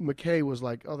McKay was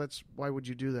like, "Oh, why would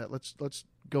you do that? Let's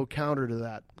go counter to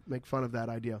that, make fun of that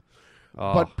idea."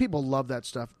 Oh. But people love that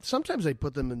stuff. Sometimes they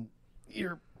put them in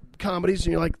your comedies,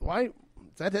 and you're like, "Why?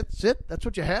 That's it? That's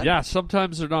what you had?" Yeah,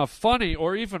 sometimes they're not funny,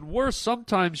 or even worse,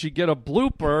 sometimes you get a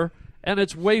blooper and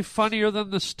it's way funnier than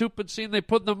the stupid scene they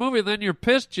put in the movie. Then you're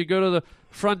pissed. You go to the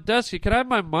front desk. Can I have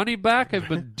my money back? I've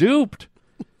been duped.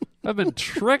 I've been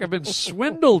tricked. I've been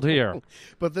swindled here.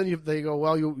 But then they go,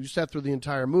 "Well, you sat through the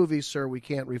entire movie, sir. We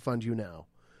can't refund you now.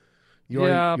 You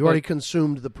Yeah, already but-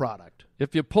 consumed the product."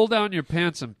 If you pull down your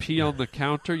pants and pee on the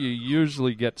counter, you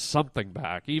usually get something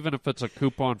back, even if it's a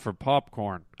coupon for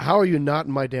popcorn. How are you not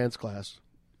in my dance class?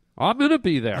 I'm going to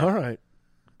be there. All right.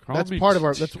 Call That's me- part of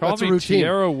our. call That's a me routine.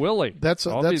 Tierra Willie. I'll be that's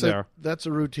there. That's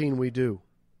a routine we do.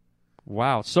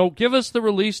 Wow. So give us the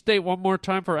release date one more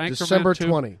time for Anchorman December 2.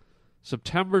 20.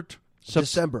 December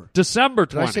Did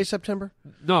 20. I say September?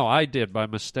 No, I did by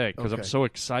mistake because I'm Okay. so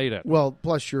excited. Well,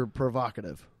 plus you're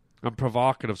provocative. I'm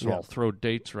provocative, so Yeah. I'll throw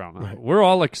dates around. Right. We're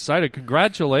all excited.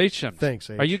 Congratulations. Thanks,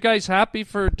 H. Are you guys happy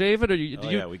for David? Or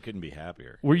Yeah, we couldn't be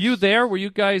happier. Were you there? Were you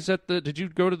guys did you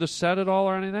go to the set at all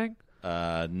or anything?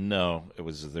 No, there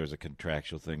was a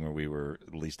contractual thing where we were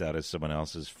leased out as someone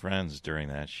else's friends during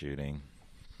that shooting.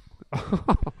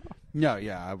 No,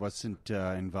 yeah, I wasn't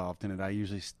involved in it. I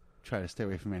usually try to stay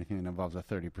away from anything that involves a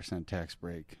 30% tax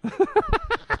break.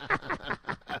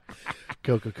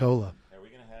 Coca-Cola.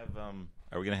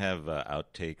 Are we gonna have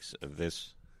outtakes of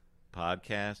this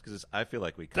podcast? Because I feel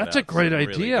like we cut That's a out great some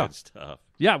really idea. good stuff.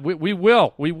 Yeah, we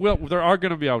will. We will. There are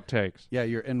going to be outtakes. Yeah,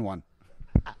 you're in one.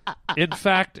 In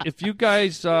fact, if you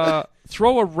guys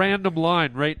throw a random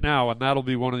line right now, and that'll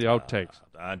be one of the outtakes.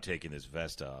 I'm taking this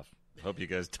vest off. Hope you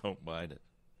guys don't mind it.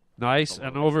 Nice.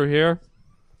 And over here?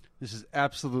 This is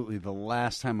absolutely the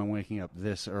last time I'm waking up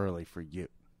this early for you.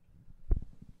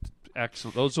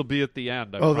 Excellent. Those will be at the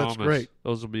end, I Oh, promise. that's great.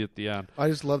 Those will be at the end. I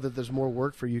just love that there's more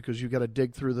work for you because you got to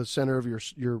dig through the center of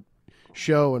your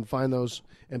show and find those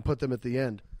and put them at the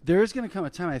end. There is going to come a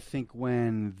time, I think,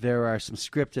 when there are some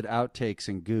scripted outtakes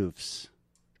and goofs.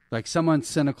 Like, someone's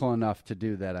cynical enough to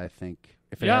do that, I think,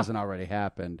 if it Yeah. hasn't already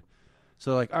happened.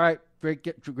 So, like, all right,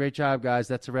 great job, guys.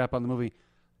 That's a wrap on the movie.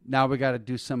 Now we got to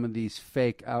do some of these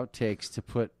fake outtakes to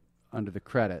put under the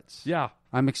credits. Yeah.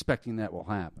 I'm expecting that will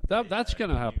happen. That's going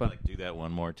to happen. Do that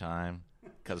one more time,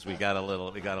 because we got a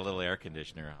little air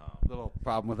conditioner at home. Little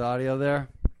problem with audio there.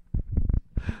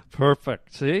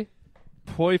 Perfect. See?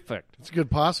 Perfect. It's a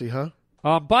good posse, huh?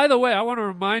 By the way, I want to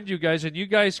remind you guys, and you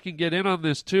guys can get in on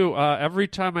this too. Every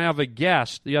time I have a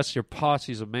guest, yes, your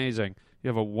posse's amazing. You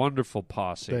have a wonderful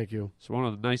posse. Thank you. It's one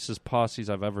of the nicest posses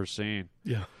I've ever seen.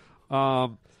 Yeah.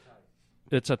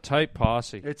 It's a tight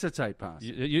posse. It's a tight posse.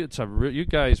 You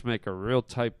guys make a real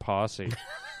tight posse.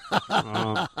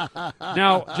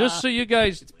 Now, just so you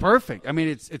guys, It's perfect. I mean,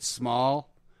 it's small.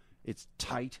 It's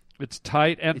tight. it's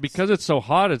tight, and because it's so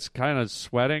hot, it's kind of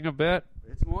sweating a bit.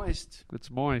 It's moist. It's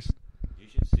moist. You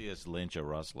should see us lynch a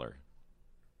rustler.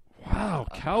 Wow,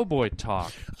 cowboy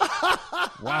talk.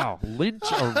 Wow, lynch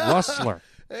a rustler.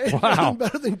 Hey, Wow. nothing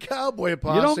better than cowboy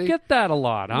posse. You don't get that a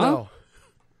lot, huh? No.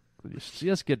 You see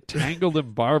us get tangled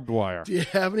in barbed wire. Do you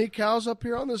have any cows up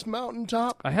here on this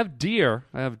mountaintop? I have deer.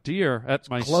 at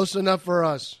my Close enough for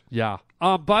us. Yeah.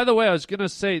 By the way, I was going to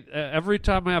say, every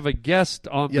time I have a guest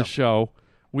on the Yep. show,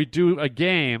 we do a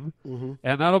game,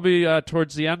 and that'll be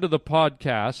towards the end of the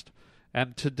podcast.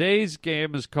 And today's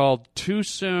game is called Too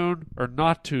Soon or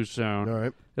Not Too Soon. All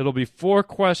right. It'll be 4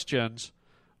 questions.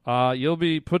 You'll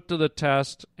be put to the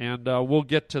test, and we'll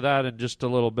get to that in just a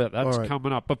little bit. That's All right.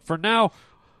 coming up. But for now,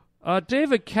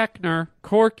 David Koechner,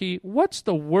 Corky, what's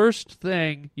the worst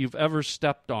thing you've ever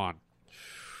stepped on?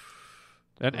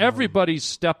 And everybody's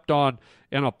stepped on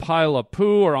in a pile of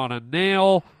poo or on a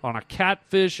nail, on a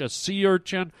catfish, a sea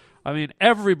urchin. I mean,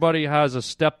 everybody has a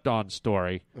stepped-on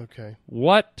story. Okay.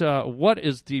 What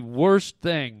is the worst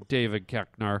thing, David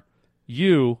Koechner,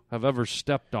 you have ever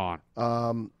stepped on?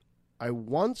 I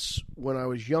once, when I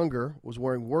was younger, was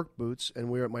wearing work boots, and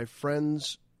we were at my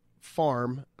friend's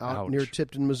farm out near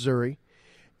Tipton, Missouri,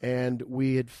 and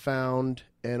we had found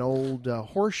an old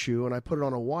horseshoe, and I put it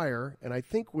on a wire, and I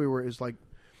think it was like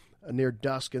near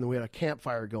dusk, and we had a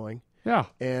campfire going. Yeah.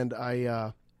 And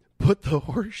I put the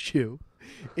horseshoe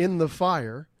in the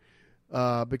fire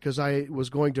because I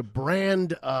was going to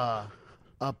brand a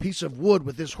piece of wood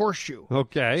with this horseshoe.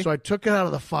 Okay. So I took it out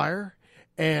of the fire,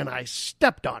 and I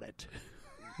stepped on it.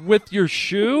 With your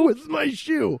shoe? With my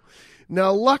shoe.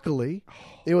 Now, luckily,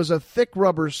 it was a thick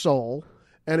rubber sole,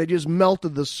 and it just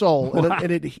melted the sole.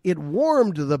 And it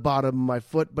warmed the bottom of my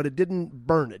foot, but it didn't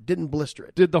burn it, didn't blister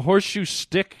it. Did the horseshoe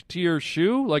stick to your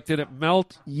shoe? Like, did it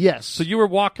melt? Yes. So you were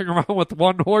walking around with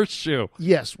one horseshoe?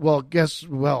 Yes. Well, guess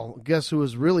who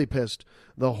was really pissed?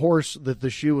 The horse that the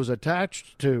shoe was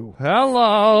attached to.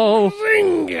 Hello.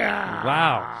 Zinga!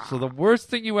 Wow. So the worst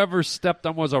thing you ever stepped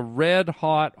on was a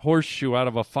red-hot horseshoe out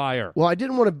of a fire. Well, I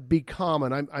didn't want to be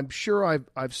common. I'm sure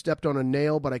I've stepped on a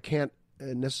nail, but I can't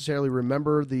necessarily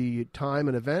remember the time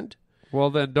and event. Well,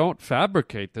 then don't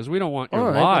fabricate this. We don't want your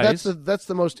All right, lies. that's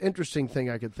the most interesting thing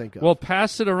I could think of. Well,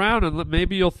 pass it around, and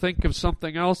maybe you'll think of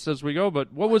something else as we go.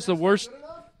 But what was the worst?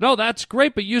 No, that's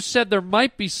great, but you said there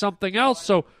might be something else,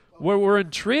 so we're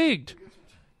intrigued.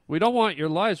 We don't want your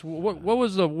lies. What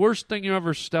was the worst thing you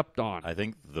ever stepped on? I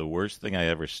think the worst thing I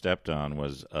ever stepped on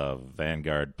was a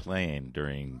Vanguard plane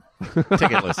during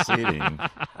ticketless seating.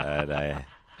 And I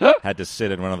had to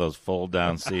sit in one of those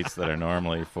fold-down seats that are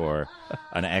normally for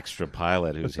an extra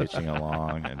pilot who's hitching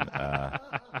along. And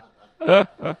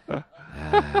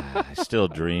I still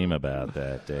dream about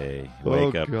that day.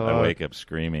 I wake up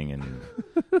screaming and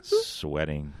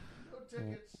sweating.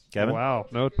 Kevin? Wow,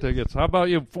 no tickets. How about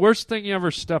you? Worst thing you ever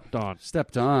stepped on?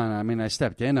 Stepped on. I mean, I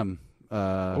stepped in them.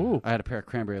 Ooh. I had a pair of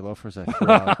cranberry loafers I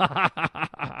threw out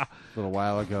a little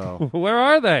while ago. Where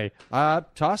are they?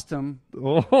 Tossed them.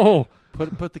 Oh.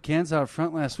 Put the cans out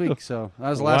front last week, so that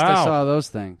was the last I saw of those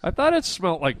things. I thought it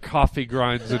smelled like coffee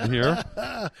grinds in here.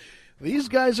 These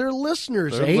guys are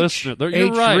listeners. They're listeners.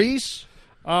 You're right. Reese.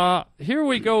 Here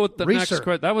we go with the Reeser. next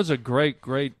question. That was a great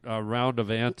round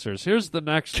of answers. Here's the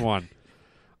next one.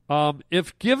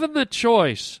 If given the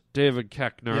choice, David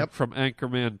Koechner from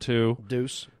Anchorman 2,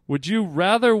 Deuce, would you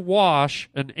rather wash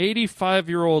an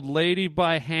 85-year-old lady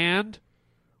by hand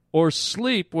or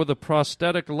sleep with a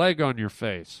prosthetic leg on your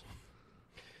face?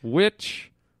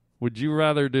 Which would you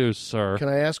rather do, sir? Can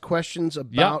I ask questions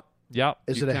about? Yep.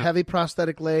 Is it a heavy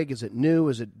prosthetic leg? Is it new?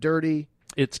 Is it dirty?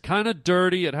 It's kind of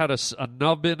dirty. It had a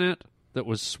nub in it that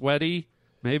was sweaty,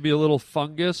 maybe a little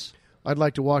fungus. I'd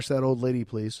like to wash that old lady,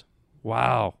 please.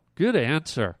 Wow. Good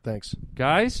answer. Thanks.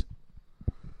 Guys?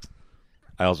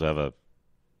 I also have a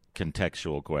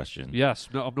contextual question. Yes,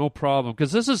 no problem.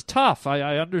 Because this is tough.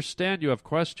 I understand you have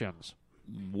questions.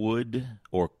 Would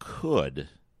or could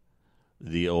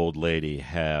the old lady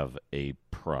have a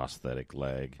prosthetic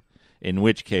leg? In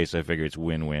which case, I figure it's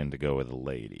win-win to go with a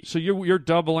lady. So you're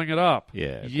doubling it up.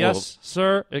 Yeah. Yes,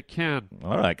 sir, it can.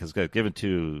 All right, because given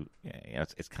two,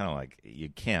 it's kind of like you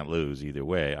can't lose either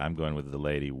way. I'm going with the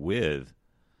lady with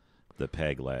the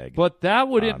peg leg. But that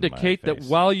would indicate that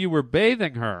while you were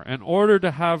bathing her, in order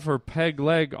to have her peg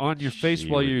leg on your face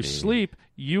while you sleep,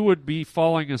 you would be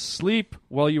falling asleep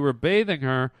while you were bathing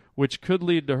her, which could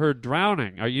lead to her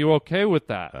drowning. Are you okay with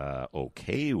that?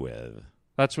 Okay with.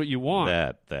 That's what you want.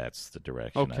 That's the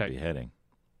direction I'd be heading.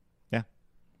 Yeah.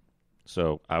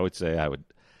 So I would say I would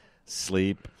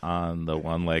sleep on the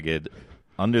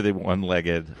under the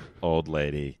one-legged old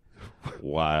lady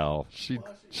while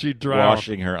she drowned.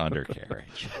 Washing her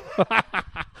undercarriage.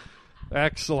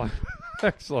 Excellent.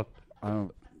 This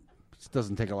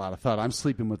doesn't take a lot of thought. I'm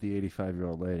sleeping with the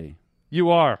 85-year-old lady. You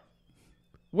are.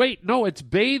 Wait, no, it's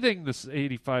bathing this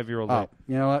 85-year-old lady.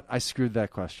 You know what? I screwed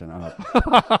that question up.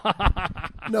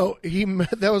 No,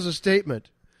 that was a statement.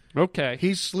 Okay.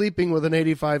 He's sleeping with an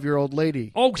 85-year-old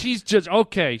lady. Oh, he's just,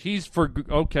 okay.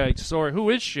 Okay, sorry. Who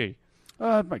is she?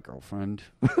 My girlfriend.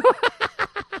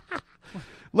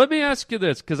 Let me ask you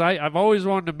this, because I've always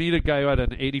wanted to meet a guy who had an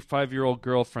 85-year-old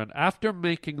girlfriend. After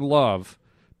making love,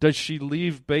 does she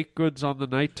leave baked goods on the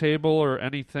night table or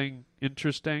anything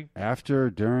interesting? After,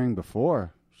 during,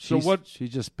 before. So what? She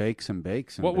just bakes and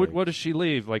bakes. And What does she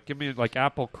leave? Like, give me like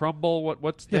apple crumble.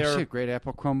 What's there? Yeah, she had great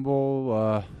apple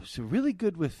crumble. She's really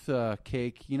good with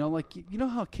cake. You know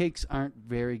how cakes aren't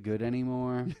very good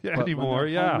anymore. Yeah, but anymore,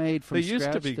 when they're homemade from they scratch,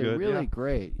 used to be they're good. really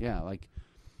great. Yeah, like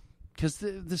because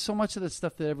there's so much of the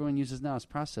stuff that everyone uses now is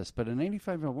processed. But an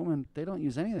 85-year-old woman, they don't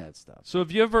use any of that stuff. So have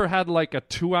you ever had like a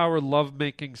 2-hour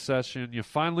lovemaking session? You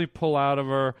finally pull out of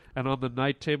her, and on the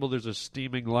night table there's a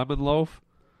steaming lemon loaf.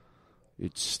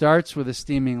 It starts with a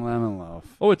steaming lemon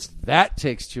loaf. Oh, that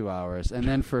takes 2 hours, and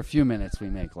then for a few minutes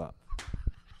we make love.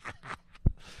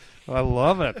 I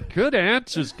love it. Good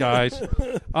answers, guys.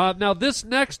 Now this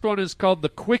next one is called the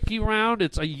quickie round.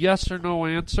 It's a yes or no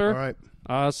answer. All right.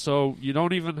 So you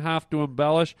don't even have to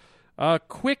embellish.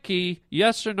 Quickie,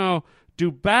 yes or no? Do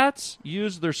bats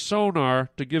use their sonar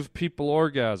to give people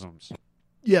orgasms?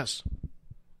 Yes.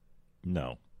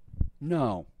 No.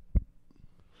 No.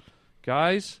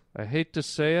 Guys, I hate to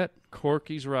say it,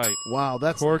 Corky's right. Wow,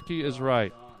 Corky is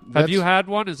right. Have you had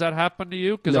one? Has that happened to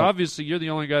you? Because obviously you're the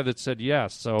only guy that said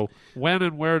yes. So when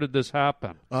and where did this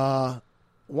happen?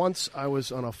 Once I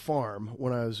was on a farm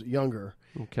when I was younger.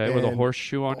 Okay, with a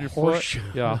horseshoe on your foot?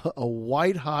 Yeah. A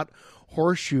white-hot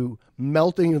horseshoe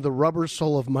melting the rubber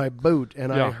sole of my boot,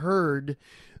 and I heard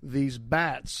these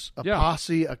bats,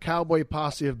 a cowboy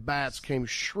posse of bats came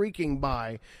shrieking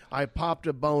by. I popped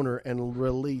a boner and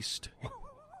released.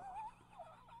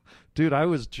 Dude, I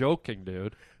was joking,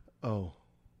 dude. Oh.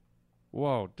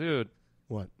 Whoa, dude.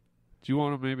 What? Do you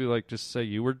want to maybe like just say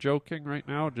you were joking right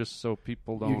now, just so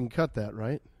people don't... You can cut that,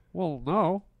 right? Well,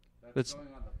 no. That's going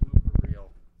on the blooper reel.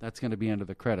 That's going to be under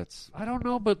the credits. I don't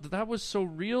know, but that was so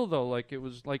real, though. Like, it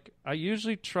was like, I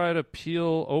usually try to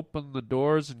open the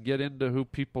doors and get into who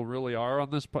people really are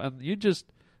on this. And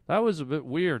that was a bit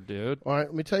weird, dude. All right,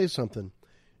 let me tell you something.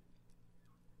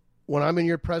 When I'm in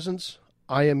your presence,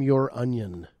 I am your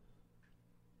onion.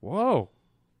 Whoa.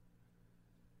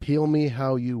 Peel me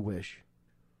how you wish.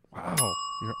 Wow.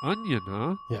 Your onion,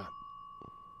 huh? Yeah.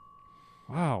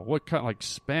 Wow. What kind, like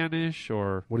Spanish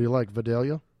or... What do you like,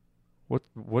 Vidalia?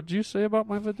 What'd you say about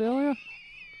my Vidalia?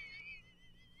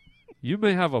 You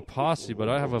may have a posse, but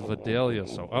I have a Vidalia,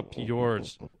 so up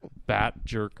yours, bat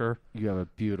jerker. You have a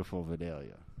beautiful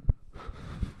Vidalia.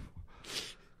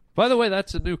 By the way,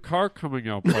 that's a new car coming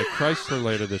out by Chrysler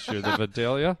later this year, the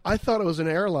Vidalia. I thought it was an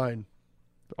airline.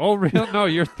 Oh, real? No,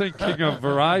 you're thinking of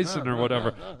Verizon or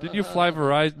whatever. Didn't you fly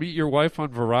Verizon, meet your wife on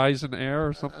Verizon Air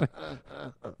or something?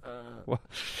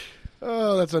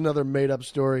 Oh, that's another made-up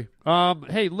story.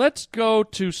 Hey, let's go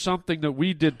to something that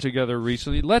we did together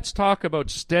recently. Let's talk about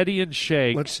Steady and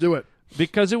Shake. Let's do it.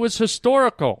 Because it was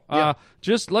historical. Yeah.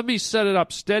 Just let me set it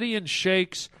up. Steady and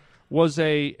Shakes was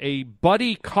a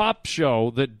buddy cop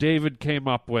show that David came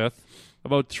up with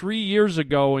about 3 years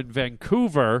ago in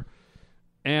Vancouver.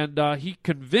 And he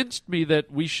convinced me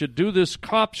that we should do this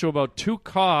cop show about two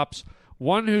cops,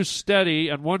 one who's steady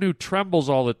and one who trembles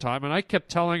all the time. And I kept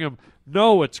telling him,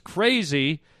 no, it's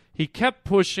crazy. He kept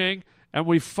pushing, and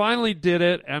we finally did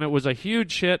it, and it was a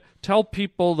huge hit. Tell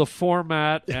people the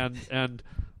format and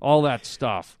all that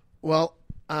stuff. Well,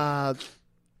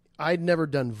 I'd never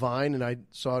done Vine, and I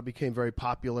saw it became very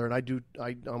popular. And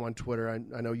I'm on Twitter.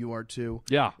 I know you are too.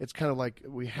 Yeah. It's kind of like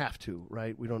we have to,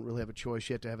 right? We don't really have a choice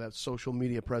yet to have that social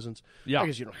media presence. Yeah. I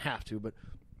guess you don't have to, but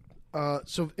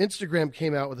so Instagram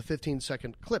came out with a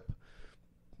 15-second clip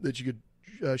that you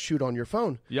could shoot on your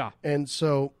phone. Yeah. And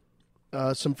so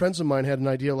some friends of mine had an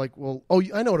idea like, well,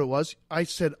 I know what it was. I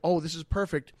said, this is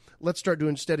perfect. Let's start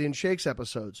doing Steady and Shakes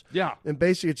episodes. Yeah. And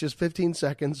basically it's just 15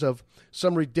 seconds of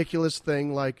some ridiculous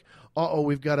thing like,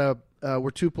 we've got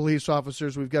we're two police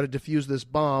officers. We've got to defuse this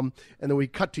bomb. And then we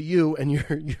cut to you and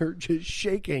you're just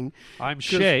shaking. I'm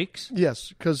Shakes. Yes,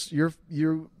 because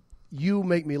you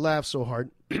make me laugh so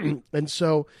hard. And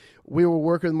so we were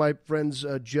working with my friends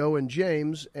Joe and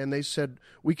James, and they said,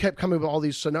 we kept coming up with all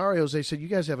these scenarios. They said, you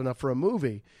guys have enough for a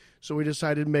movie. So we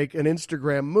decided to make an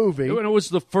Instagram movie. And it was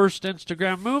the first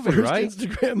Instagram movie, right?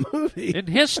 Instagram movie. In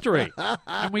history.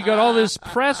 And we got all this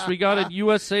press. We got it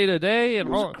USA Today. And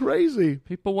it was crazy.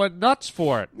 People went nuts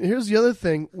for it. Here's the other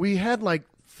thing. We had like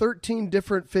 13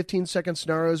 different 15-second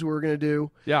scenarios we were going to do.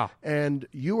 Yeah. And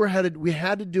we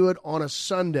had to do it on a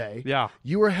Sunday. Yeah.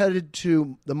 You were headed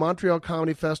to the Montreal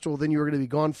Comedy Festival. Then you were going to be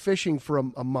gone fishing for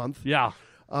a month. Yeah.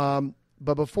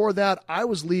 But before that, I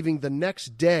was leaving the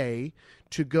next day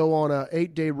to go on a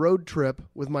 8-day road trip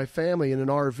with my family in an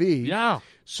RV. Yeah.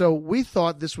 So we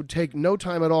thought this would take no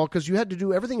time at all because you had to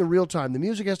do everything in real time. The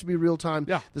music has to be real time.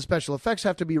 Yeah. The special effects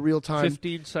have to be real time.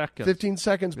 15 seconds. 15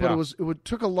 seconds, but yeah. it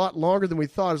took a lot longer than we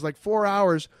thought. It was like 4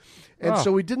 hours. And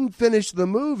so we didn't finish the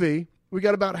movie We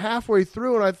got about halfway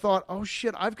through, and I thought, oh,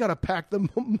 shit, I've got to pack the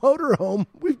motorhome.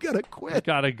 We've got to quit.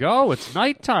 Got to go. It's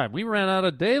nighttime. We ran out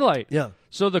of daylight. Yeah.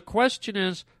 So the question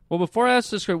is, well, before I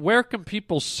ask this, where can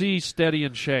people see Steady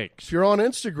and Shakes? If you're on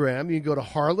Instagram, you can go to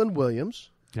Harlan Williams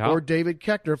or David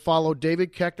Koechner. Follow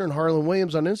David Koechner and Harlan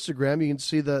Williams on Instagram. You can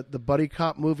see the buddy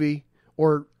cop movie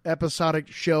or episodic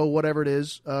show, whatever it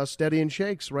is, Steady and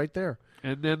Shakes right there.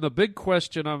 And then the big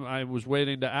question I was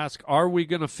waiting to ask, are we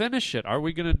going to finish it? Are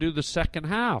we going to do the second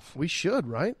half? We should,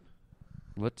 right?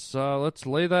 Let's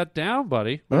lay that down,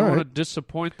 buddy. We don't want to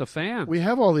disappoint the fans. We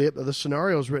have all the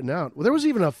scenarios written out. Well, there was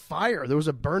even a fire. There was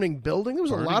a burning building. There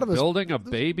was a lot of us. A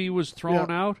baby was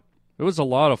thrown out. It was a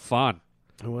lot of fun.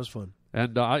 It was fun.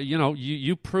 And,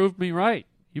 you proved me right.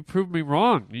 You proved me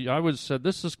wrong. I said,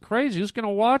 this is crazy. Who's going to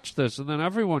watch this? And then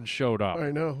everyone showed up.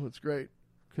 I know. It's great.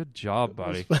 Good job,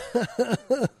 buddy.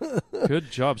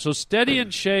 Good job. So Steady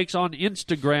and Shakes on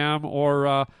Instagram, or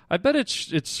I bet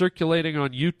it's circulating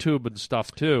on YouTube and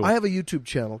stuff, too. I have a YouTube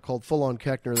channel called Full On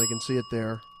Koechner. They can see it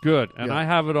there. Good. And I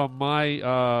have it on my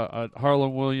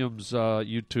Harlan Williams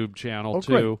YouTube channel,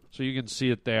 too. Great. So you can see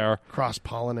it there.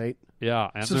 Cross-pollinate.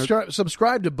 Yeah. And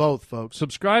subscribe to both, folks.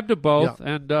 Subscribe to both.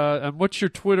 Yeah. And what's your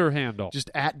Twitter handle?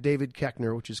 Just at David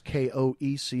Koechner, which is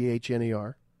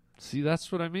Koechner. See,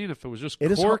 that's what I mean. If it was just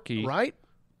quirky. Right?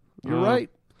 You're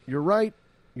right. You're right.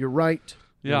 You're right.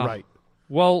 Yeah. You're right.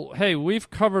 Well, hey,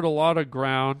 we've covered a lot of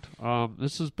ground.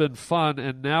 This has been fun,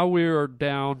 and now we are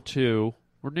down to,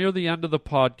 we're near the end of the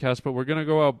podcast, but we're going to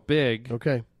go out big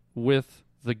with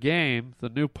the game, the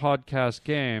new podcast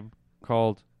game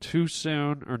called Too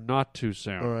Soon or Not Too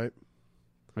Soon. All right.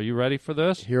 Are you ready for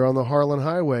this? Here on the Harlan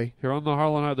Highway.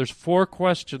 There's 4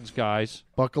 questions, guys.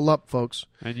 Buckle up, folks.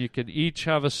 And you can each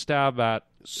have a stab at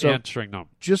answering them.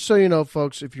 Just so you know,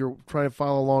 folks, if you're trying to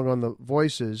follow along on the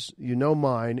voices, you know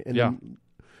mine. And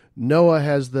Noah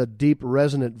has the deep,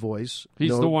 resonant voice. He's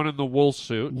the one in the wool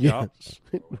suit. Yes.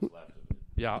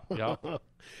 Yeah.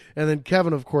 And then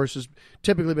Kevin, of course, has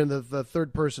typically been the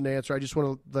third person to answer. I just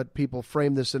want to let people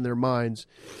frame this in their minds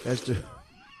as to...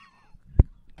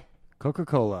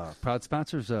 Coca-Cola, proud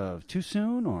sponsors of Too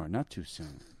Soon or Not Too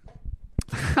Soon.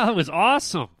 That was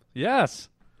awesome. Yes.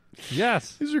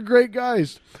 These are great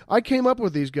guys. I came up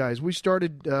with these guys. We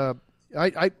started...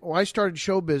 I started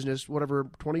show business,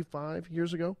 25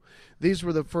 years ago. These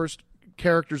were the first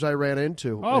characters I ran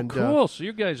into. Oh, cool. So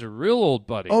you guys are real old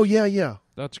buddies. Oh, yeah.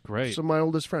 That's great. Some of my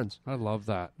oldest friends. I love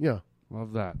that. Yeah.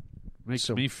 Love that.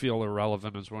 Makes me feel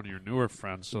irrelevant as one of your newer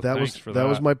friends, so thanks for that. That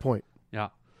was my point. Yeah.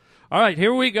 All right,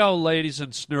 here we go, ladies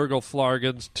and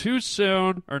snurgle-flargans. Too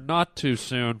soon or not too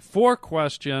soon? 4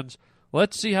 questions.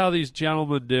 Let's see how these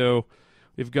gentlemen do.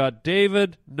 We've got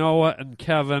David, Noah, and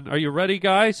Kevin. Are you ready,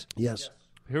 guys? Yes.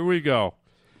 Here we go.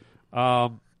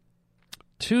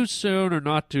 Too soon or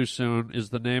not too soon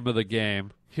is the name of the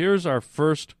game. Here's our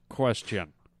first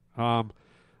question.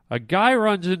 A guy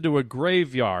runs into a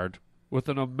graveyard with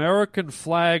an American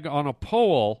flag on a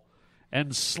pole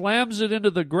and slams it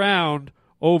into the ground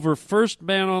over first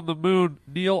man on the moon,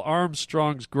 Neil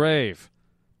Armstrong's grave.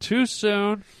 Too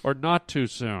soon or not too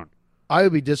soon? I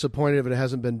would be disappointed if it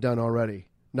hasn't been done already.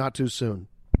 Not too soon.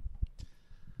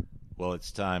 Well,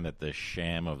 it's time that the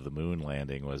sham of the moon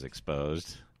landing was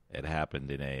exposed. It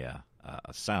happened in a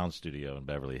sound studio in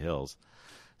Beverly Hills.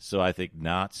 So I think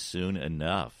not soon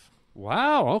enough.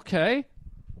 Wow, okay.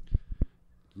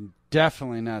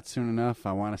 Definitely not soon enough.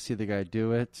 I want to see the guy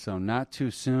do it, so not too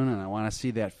soon, and I want to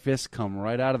see that fist come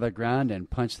right out of the ground and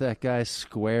punch that guy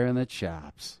square in the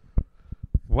chops.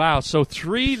 Wow, so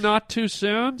 3 not too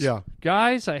soon? Yeah.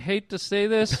 Guys, I hate to say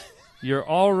this. You're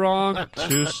all wrong.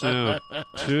 Too soon.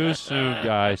 Too soon,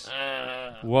 guys.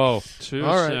 Whoa, too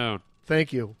soon.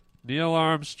 Thank you. Neil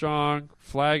Armstrong,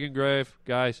 flag and grave.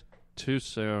 Guys, too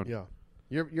soon. Yeah.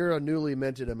 You're a newly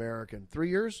minted American. 3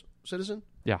 years, citizen?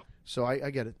 Yeah. So I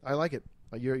get it. I like it.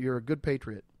 You're a good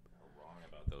patriot. Wrong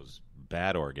about those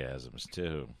bad orgasms,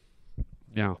 too.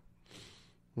 Yeah.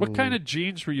 What kind of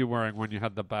jeans were you wearing when you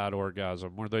had the bad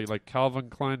orgasm? Were they like Calvin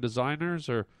Klein designers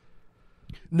or?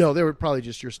 No, they were probably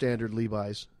just your standard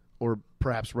Levi's or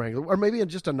perhaps Wrangler or maybe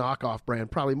just a knockoff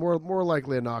brand. Probably more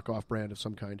likely a knockoff brand of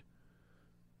some kind.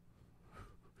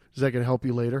 Is that going to help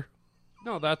you later?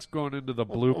 No, that's going into the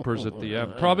bloopers at the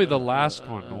end. Probably the last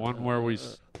one, the one where we...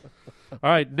 All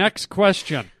right, next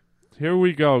question. Here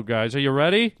we go, guys. Are you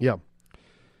ready? Yeah.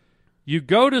 You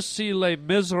go to see Les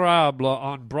Miserables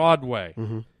on Broadway.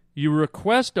 Mm-hmm. You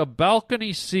request a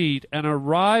balcony seat and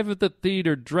arrive at the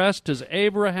theater dressed as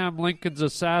Abraham Lincoln's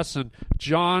assassin,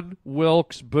 John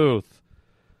Wilkes Booth.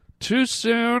 Too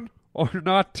soon or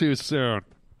not too soon?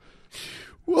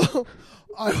 Well,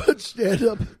 I would stand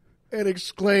up and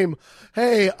exclaim,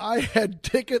 "Hey, I had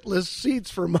ticketless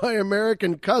seats for my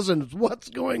American cousins. What's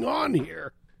going on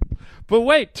here?" But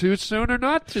wait, too soon or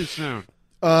not too soon?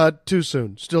 Too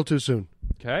soon. Still too soon.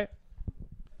 Okay.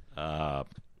 Had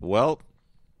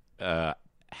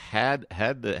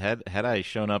I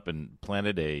shown up and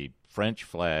planted a French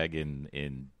flag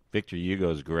in Victor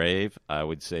Hugo's grave, I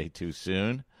would say too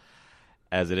soon.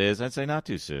 As it is, I'd say not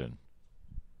too soon.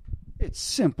 It's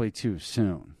simply too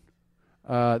soon.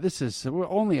 We're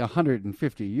only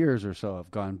 150 years or so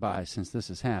have gone by since this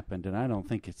has happened, and I don't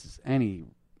think it's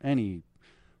anything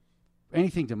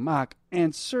to mock,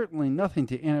 and certainly nothing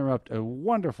to interrupt a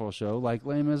wonderful show like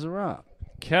Les Miserables.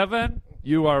 Kevin,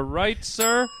 you are right,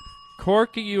 sir.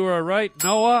 Corky, you are right.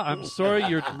 Noah, I'm sorry,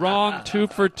 you're wrong. 2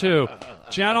 for 2.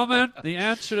 Gentlemen, the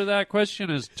answer to that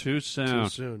question is too soon. Too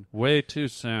soon. Way too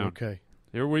soon. Okay.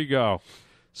 Here we go.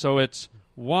 So it's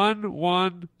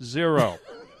 1-1-0.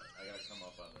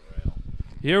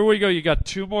 Here we go. You got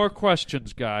 2 more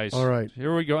questions, guys. All right.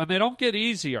 Here we go. And they don't get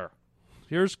easier.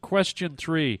 Here's question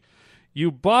 3.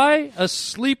 You buy a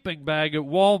sleeping bag at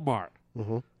Walmart.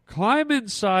 Mm-hmm. Climb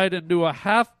inside and do a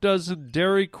half-dozen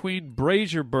Dairy Queen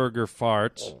Brazier Burger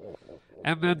farts,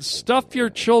 and then stuff your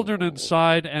children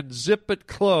inside and zip it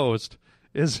closed.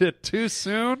 Is it too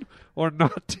soon or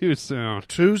not too soon?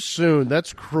 Too soon.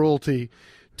 That's cruelty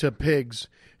to pigs.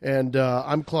 And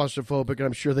I'm claustrophobic, and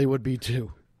I'm sure they would be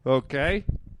too. Okay.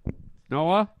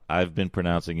 Noah? I've been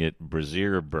pronouncing it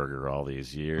Brazier Burger all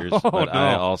these years, Oh, but no.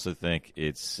 I also think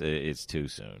it's too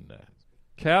soon.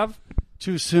 Kev?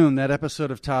 Too soon. That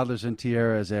episode of Toddlers and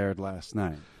Tiaras aired last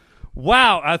night.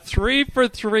 Wow, a 3 for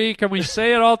 3. Can we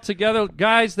say it all together?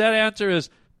 Guys, that answer is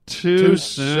too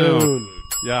soon.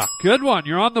 Yeah, good one.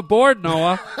 You're on the board,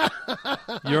 Noah.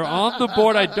 You're on the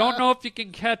board. I don't know if you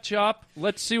can catch up.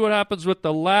 Let's see what happens with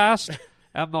the last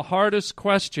and the hardest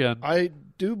question. I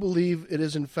do believe it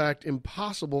is, in fact,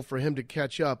 impossible for him to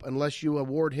catch up unless you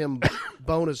award him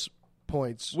bonus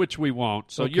points. Which we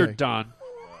won't, so Okay. you're done.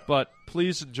 But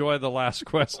please enjoy the last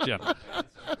question.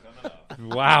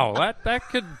 Wow, that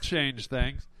could change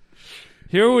things.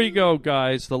 Here we go,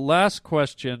 guys. The last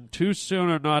question, too soon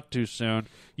or not too soon.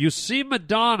 You see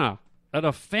Madonna at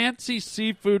a fancy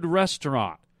seafood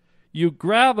restaurant. You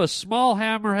grab a small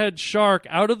hammerhead shark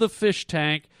out of the fish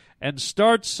tank and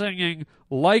start singing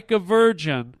Like a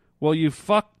Virgin while you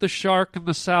fuck the shark in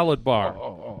the salad bar.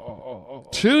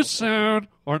 Too soon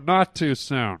or not too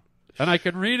soon? And I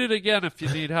can read it again if you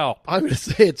need help. I'm going to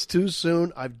say it's too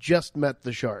soon. I've just met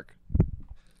the shark.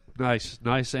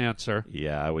 Nice answer.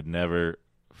 Yeah, I would never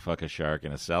fuck a shark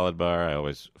in a salad bar. I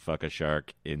always fuck a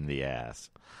shark in the ass.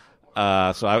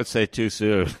 So I would say too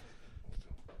soon.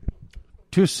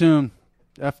 Too soon.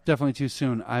 Definitely too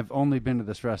soon. I've only been to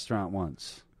this restaurant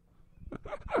once.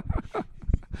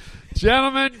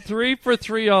 Gentlemen, 3 for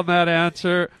 3 on that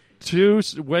answer.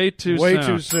 Way too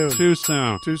soon. Too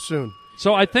soon. Too soon.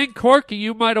 So I think, Corky,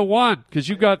 you might have won because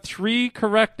you got 3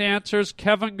 correct answers.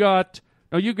 Kevin got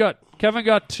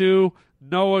 2.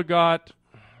 Noah got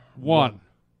 1.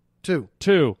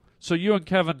 2. So you and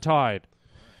Kevin tied.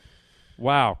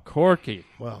 Wow, Corky.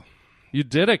 Well, you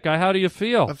did it, guy. How do you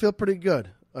feel? I feel pretty good.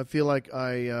 I feel like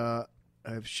I've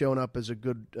shown up as a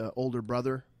good older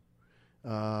brother.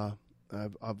 I've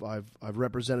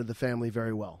represented the family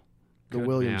very well. The Good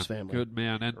Williams man. family. Good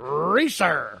man. And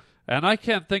Reeser. And I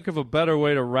can't think of a better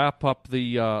way to wrap up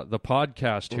the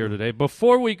podcast here today.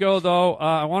 Before we go, though,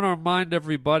 I want to remind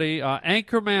everybody,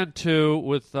 Anchorman 2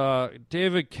 with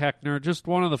David Koechner, just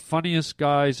one of the funniest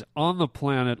guys on the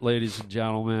planet, ladies and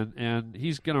gentlemen, and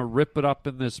he's going to rip it up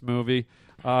in this movie.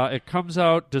 It comes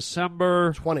out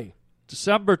December 20.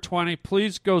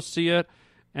 Please go see it.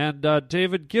 And,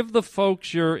 David, give the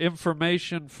folks your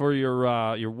information for your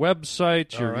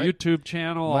website, your YouTube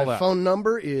channel, all that. My phone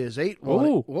number is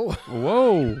 81.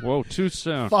 Whoa, too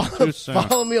soon.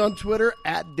 Follow me on Twitter,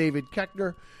 at David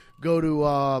Koechner. Go to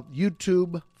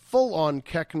YouTube, full on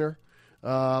Koechner.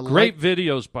 Great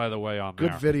videos, by the way, on there.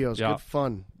 Good videos, Yeah. good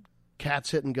fun.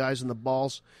 Cats hitting guys in the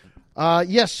balls.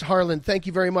 Yes, Harlan, thank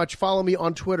you very much. Follow me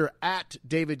on Twitter, at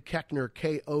David Koechner,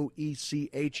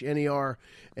 Koechner,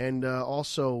 and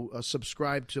also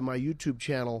subscribe to my YouTube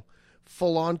channel,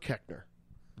 Full On Koechner.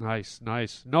 Nice.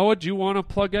 Noah, do you want to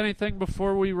plug anything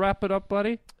before we wrap it up,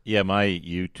 buddy? Yeah, my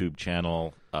YouTube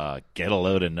channel, Get a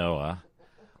Load of Noah,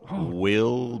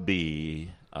 will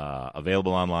be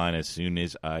available online as soon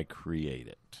as I create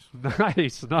it.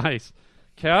 Nice.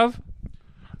 Kev?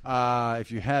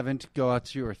 If you haven't, go out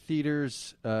to your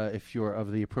theaters. If you're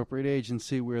of the appropriate age, and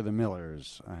see We're the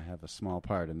Millers. I have a small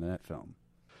part in that film.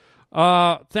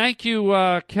 Thank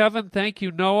you, Kevin. Thank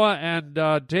you, Noah. And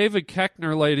David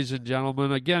Koechner, ladies and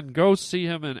gentlemen. Again, go see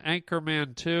him in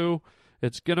Anchorman 2.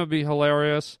 It's going to be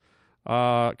hilarious.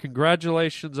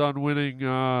 Congratulations on winning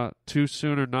Too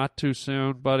Soon or Not Too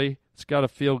Soon, buddy. It's got to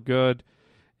feel good.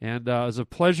 And it was a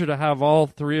pleasure to have all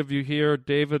three of you here,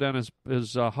 David and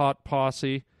his hot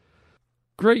posse.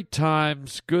 Great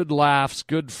times, good laughs,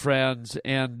 good friends.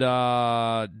 And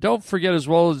don't forget, as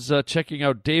well as checking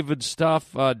out David's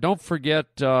stuff, don't forget,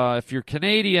 if you're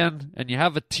Canadian and you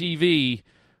have a TV,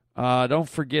 don't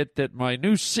forget that my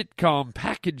new sitcom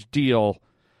package deal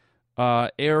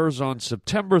airs on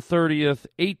September 30th,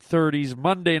 8:30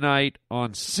 Monday night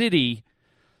on City.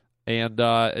 And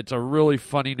it's a really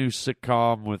funny new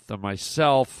sitcom with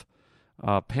myself,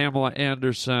 Pamela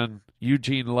Anderson,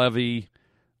 Eugene Levy.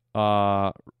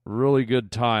 Really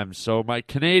good times. So my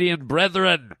Canadian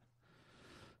brethren,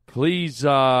 please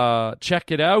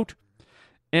check it out.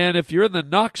 And if you're in the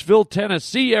Knoxville,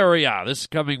 Tennessee area this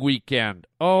coming weekend,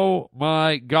 oh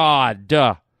my God,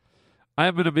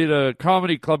 I'm going to be at a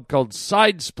comedy club called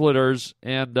Side Splitters,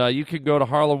 and you can go to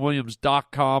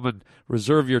harlanwilliams.com and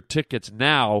reserve your tickets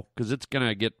now because it's going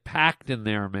to get packed in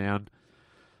there, man.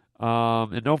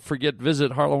 And don't forget,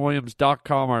 visit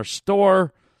harlanwilliams.com, our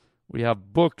store. We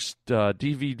have books,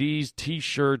 DVDs,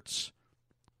 T-shirts,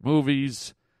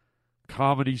 movies,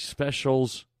 comedy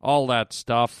specials, all that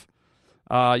stuff.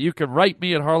 You can write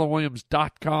me at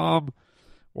harlanwilliams.com,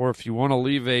 or if you want to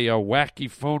leave a wacky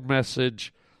phone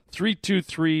message,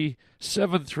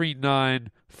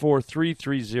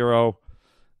 323-739-4330.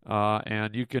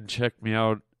 And you can check me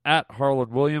out at Harlan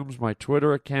Williams, my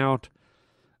Twitter account.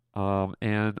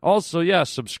 And also, yeah,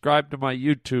 subscribe to my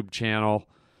YouTube channel.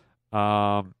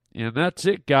 And that's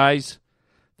it, guys.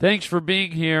 Thanks for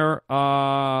being here.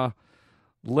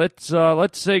 Let's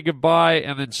say goodbye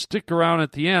and then stick around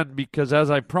at the end because,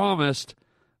 as I promised,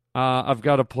 I've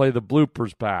got to play the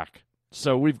bloopers back.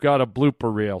 So we've got a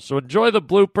blooper reel. So enjoy the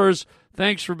bloopers.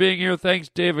 Thanks for being here. Thanks,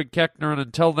 David Koechner. And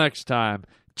until next time,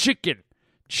 chicken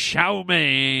chow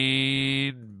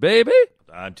mein, baby.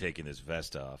 I'm taking this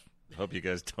vest off. Hope you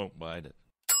guys don't mind it.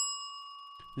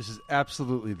 This is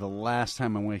absolutely the last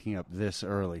time I'm waking up this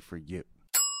early for you.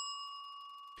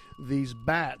 These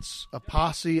bats, a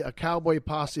cowboy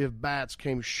posse of bats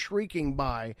came shrieking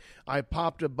by. I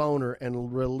popped a boner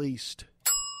and released.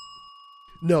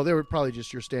 No, they were probably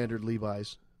just your standard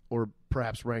Levi's or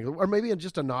perhaps Wrangler, or maybe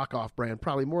just a knockoff brand.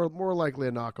 Probably more likely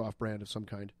a knockoff brand of some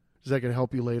kind. Is that going to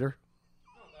help you later?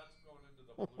 No, that's going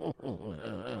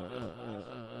into the